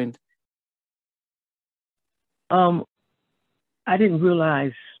you joined? I didn't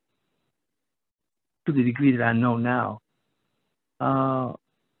realize to the degree that I know now.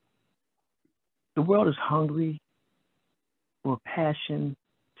 The world is hungry for passion,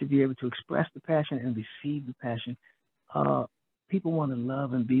 to be able to express the passion and receive the passion. People want to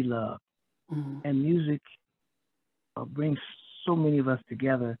love and be loved, and music brings so many of us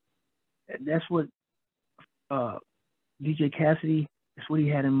together. That's what DJ Cassidy, that's what he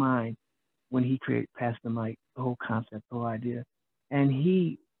had in mind when he created Pass the Mic, the whole concept, the whole idea. And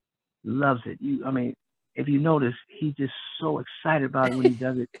he loves it. I mean, if you notice, he's just so excited about it when he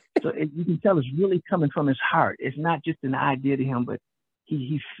does it. So you can tell it's really coming from his heart. It's not just an idea to him, but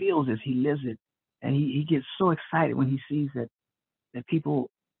he feels it, he lives it. And he gets so excited when he sees that people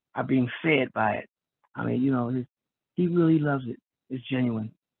are being fed by it. I mean, he really loves it. It's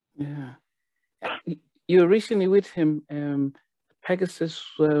genuine. Yeah. You were recently with him, Pegasus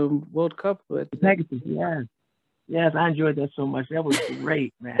World Cup. Pegasus, yes. Yes, I enjoyed that so much. That was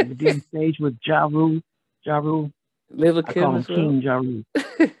great, man. To be on stage with Ja Rule, Little Kim, I call him King Ja Rule.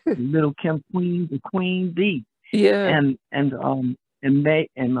 Little Kim, the Queen Bee. Yeah. And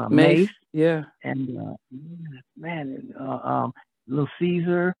Mace. Yeah. And Little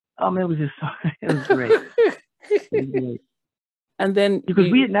Caesar. Oh man, it was great. It was great. And then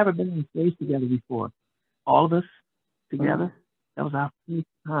because we had never been on stage together before, all of us together. That was our first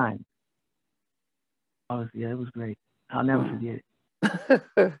time. Yeah, it was great. I'll never forget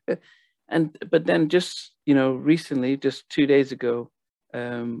it. But then just recently, just 2 days ago,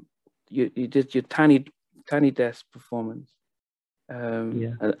 you did your Tiny Desk performance.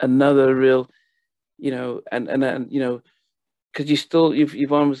 Another real, and because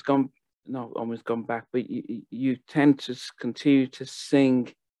you've almost gone, not almost gone back, but you tend to continue to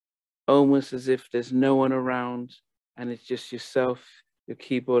sing almost as if there's no one around, and it's just yourself, your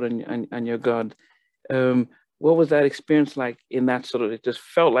keyboard, and your God. What was that experience like in that sort of, it just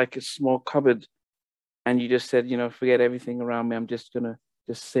felt like a small cupboard, and you just said, forget everything around me, I'm just gonna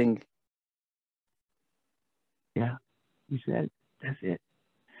just sing. Yeah, you said that's it.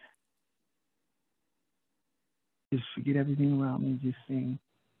 Just forget everything around me, just sing.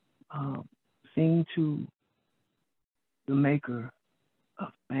 Sing to the maker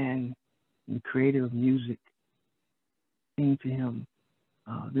of man and the creator of music. Sing to him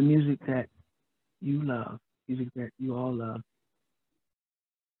the music that you love, music that you all love.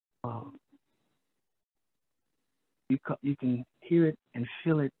 You can hear it and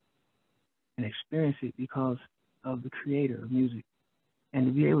feel it and experience it because of the creator of music. And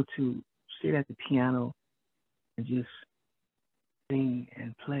to be able to sit at the piano and just sing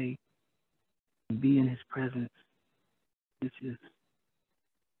and play and be in his presence, it's just,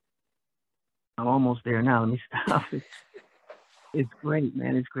 I'm almost there now. Let me stop it. It's great,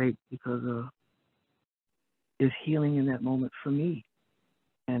 man. It's great because there's healing in that moment for me.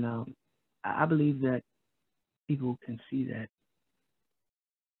 And I believe that people can see that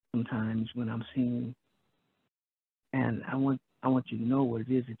sometimes when I'm singing. And I want you to know what it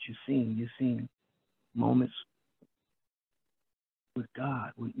is that you're seeing. You're seeing moments with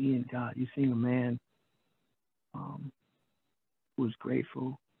God, with me and God. You're seeing a man who is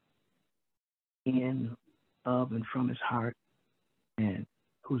grateful in, of, and from his heart, and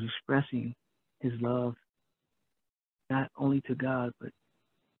who's expressing his love not only to God, but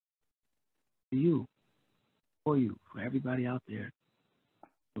to you, for you, for everybody out there.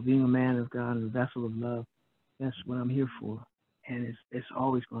 So being a man of God and a vessel of love, that's what I'm here for. And it's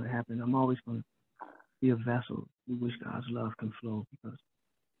always going to happen. I'm always going to be a vessel through which God's love can flow, because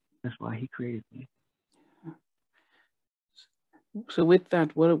that's why he created me. So with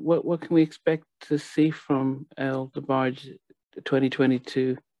that, what can we expect to see from El DeBarge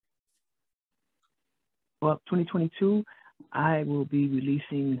 2022? Well, 2022, I will be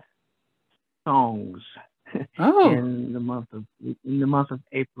releasing songs in the month of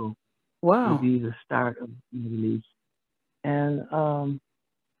April. Wow. Will be the start of the release. And I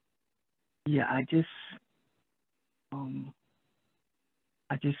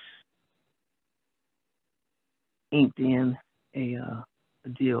just inked in a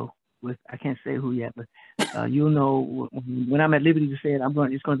deal with, I can't say who yet, but you'll know when I'm at liberty to say it.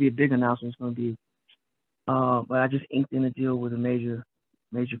 It's going to be a big announcement. It's going to be, but I just inked in a deal with a major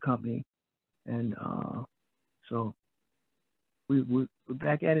company, and so we're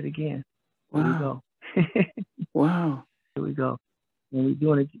back at it again. Wow. Here we go. Wow. Here we go. And we're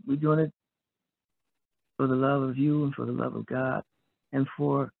doing it for the love of you and for the love of God and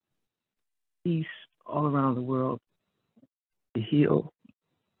for peace all around the world, to heal,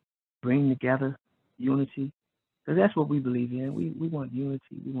 bring together unity. Because that's what we believe in. We want unity,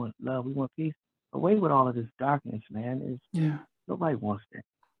 we want love, we want peace. Away with all of this darkness, man. Yeah. Nobody wants that.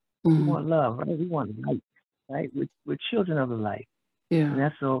 We want love, right? We want light, right? We're children of the light. Yeah. And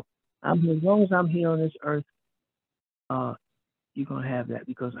that's so I'm here, as long as I'm here on this earth, you're gonna have that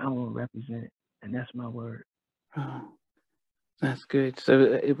because I'm gonna represent it. And that's my word. Oh, that's good.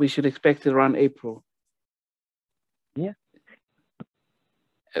 So we should expect it around April. Yeah.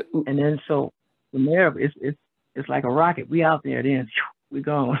 And then so from there it's like a rocket. We out there then we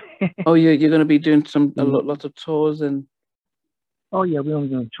gone. Oh, you're gonna be doing lots of tours and oh yeah, we're gonna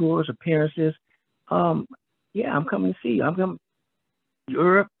be doing tours, appearances. Yeah, I'm coming to see you. I'm coming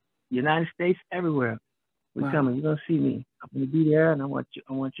Europe, United States, everywhere. We're coming. You're gonna see me. I'm gonna be there, and I want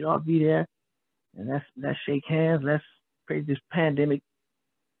y'all to be there. And let's shake hands. Let's pray this pandemic.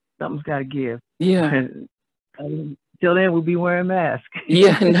 Something's got to give. Yeah. Till then, we'll be wearing masks.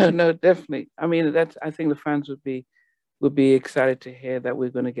 Yeah, no, definitely. I mean, I think the fans would be excited to hear that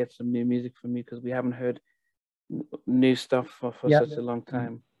we're going to get some new music from you because we haven't heard new stuff for such a long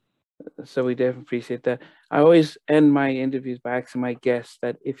time. So we definitely appreciate that. I always end my interviews by asking my guests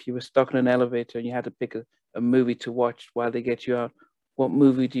that if you were stuck in an elevator and you had to pick a movie to watch while they get you out, what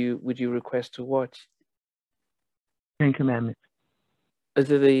movie would you request to watch? Ten Commandments. Is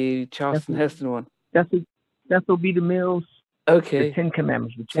it the Charlton Heston one? That will be the Mills. Okay. The Ten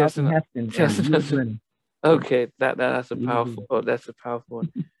Commandments with Charlton Heston. Okay, that's a powerful. Oh, that's a powerful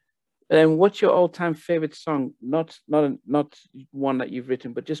one. And what's your all-time favorite song? Not one that you've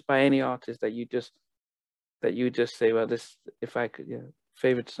written, but just by any artist that you just say, well, this if I could,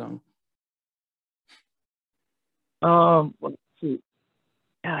 favorite song. Let's see.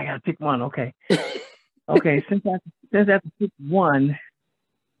 Yeah, I gotta pick one. Okay. Okay, since I have to pick one,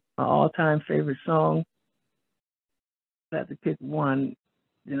 my all-time favorite song. If I have to pick one,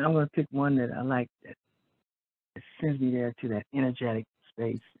 then I'm gonna pick one that I like that sends me there to that energetic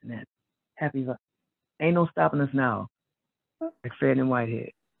space and that happy. Ain't no stopping us now. Like Fred and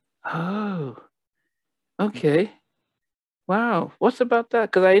Whitehead. Oh, okay. Wow. What's about that?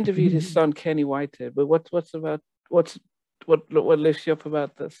 Because I interviewed his son Kenny Whitehead, but what lifts you up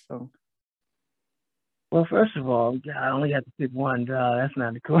about this song? Well, first of all, I only have to pick one. That's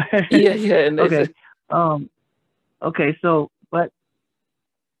not the question. Yeah. Okay. Okay. So, but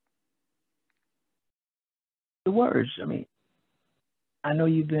the words. I mean, I know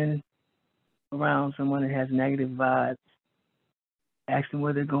you've been around someone that has negative vibes. Ask them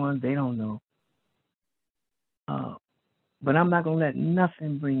where they're going. They don't know. But I'm not gonna let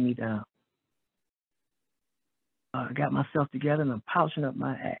nothing bring me down. I got myself together and I'm polishing up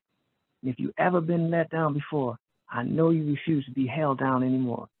my act. And if you ever been let down before, I know you refuse to be held down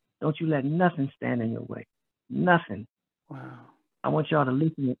anymore. Don't you let nothing stand in your way. Nothing. Wow. I want y'all to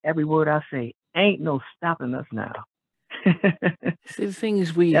listen to every word I say. Ain't no stopping us now. See, the thing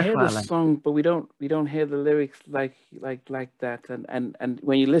is, we hear the song, but we don't hear the lyrics like that. And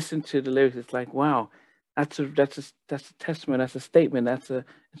when you listen to the lyrics, it's like, wow, that's a testament, that's a statement, that's a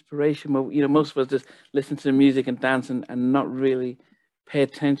inspiration. But most of us just listen to the music and dance and not really pay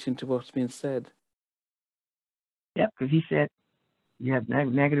attention to what's being said. Yeah, because he said you have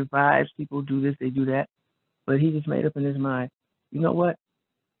negative vibes. People do this, they do that. But he just made up in his mind, you know what?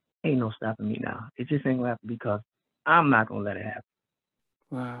 Ain't no stopping me now. It just ain't gonna happen because I'm not gonna let it happen.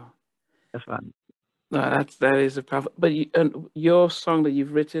 Wow, that's fine. No, that is a powerful. But your song that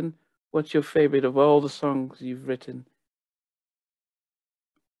you've written, what's your favorite of all the songs you've written?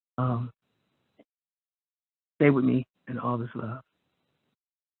 Stay with me in all this love.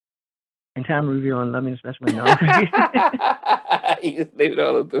 And time to reveal and love me, especially now. You just leave it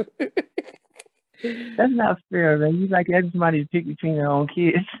all of them. That's not fair, man. You like asking somebody to pick between their own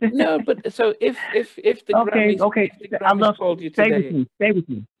kids. No, but so if the Grammys, if the Grammys called you today, stay with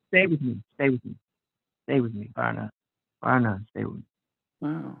me, Varna, stay with me.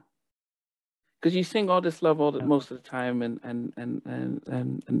 Wow, because you sing all this love most of the time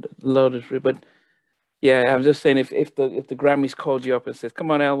and loaded for it. But yeah, I'm just saying if the Grammys called you up and says, "Come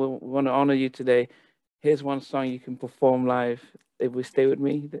on, El, we want to honor you today. Here's one song you can perform live. If we stay with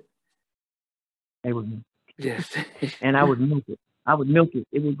me." Stay with me. Yes. And I would milk it.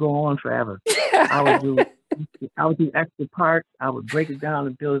 It would go on forever. I would do extra parts. I would break it down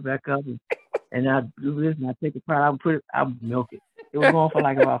and build it back up, and I'd do this and I'd take it apart. I would milk it. It would go on for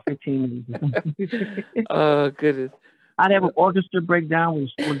like about 15 minutes. Oh, goodness. I'd have an orchestra breakdown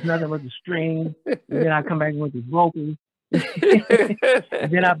with nothing but the strings, and then I'd come back with the vocals,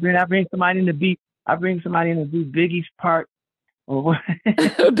 And then I bring somebody in to beat. I bring somebody in to do Biggie's part. Or what?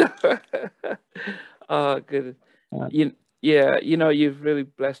 Oh, good. Uh, Yeah, you've really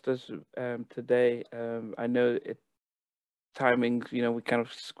blessed us today. I know timing, we kind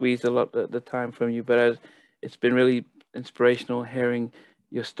of squeezed a lot the time from you, but it's been really inspirational hearing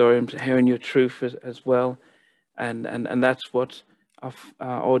your story and hearing your truth as well. And that's what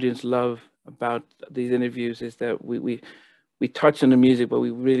our audience love about these interviews is that we touch on the music, but we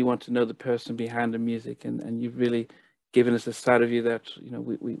really want to know the person behind the music, and you've really given us a side of you that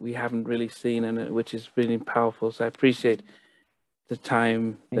we haven't really seen, and which is really powerful. So I appreciate the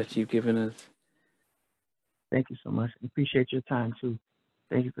time that you've given us. Thank you so much. I appreciate your time too.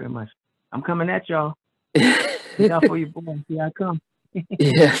 Thank you very much. I'm coming at y'all. Look out for your boy. Here I come.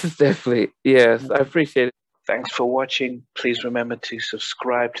 Yes, definitely. Yes, I appreciate it. Thanks for watching. Please remember to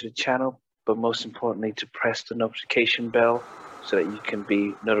subscribe to the channel, but most importantly, to press the notification bell so that you can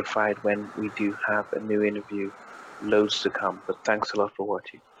be notified when we do have a new interview. Loads to come, but thanks a lot for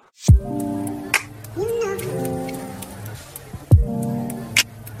watching.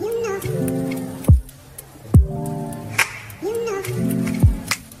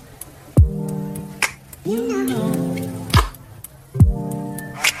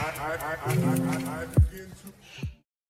 I begin to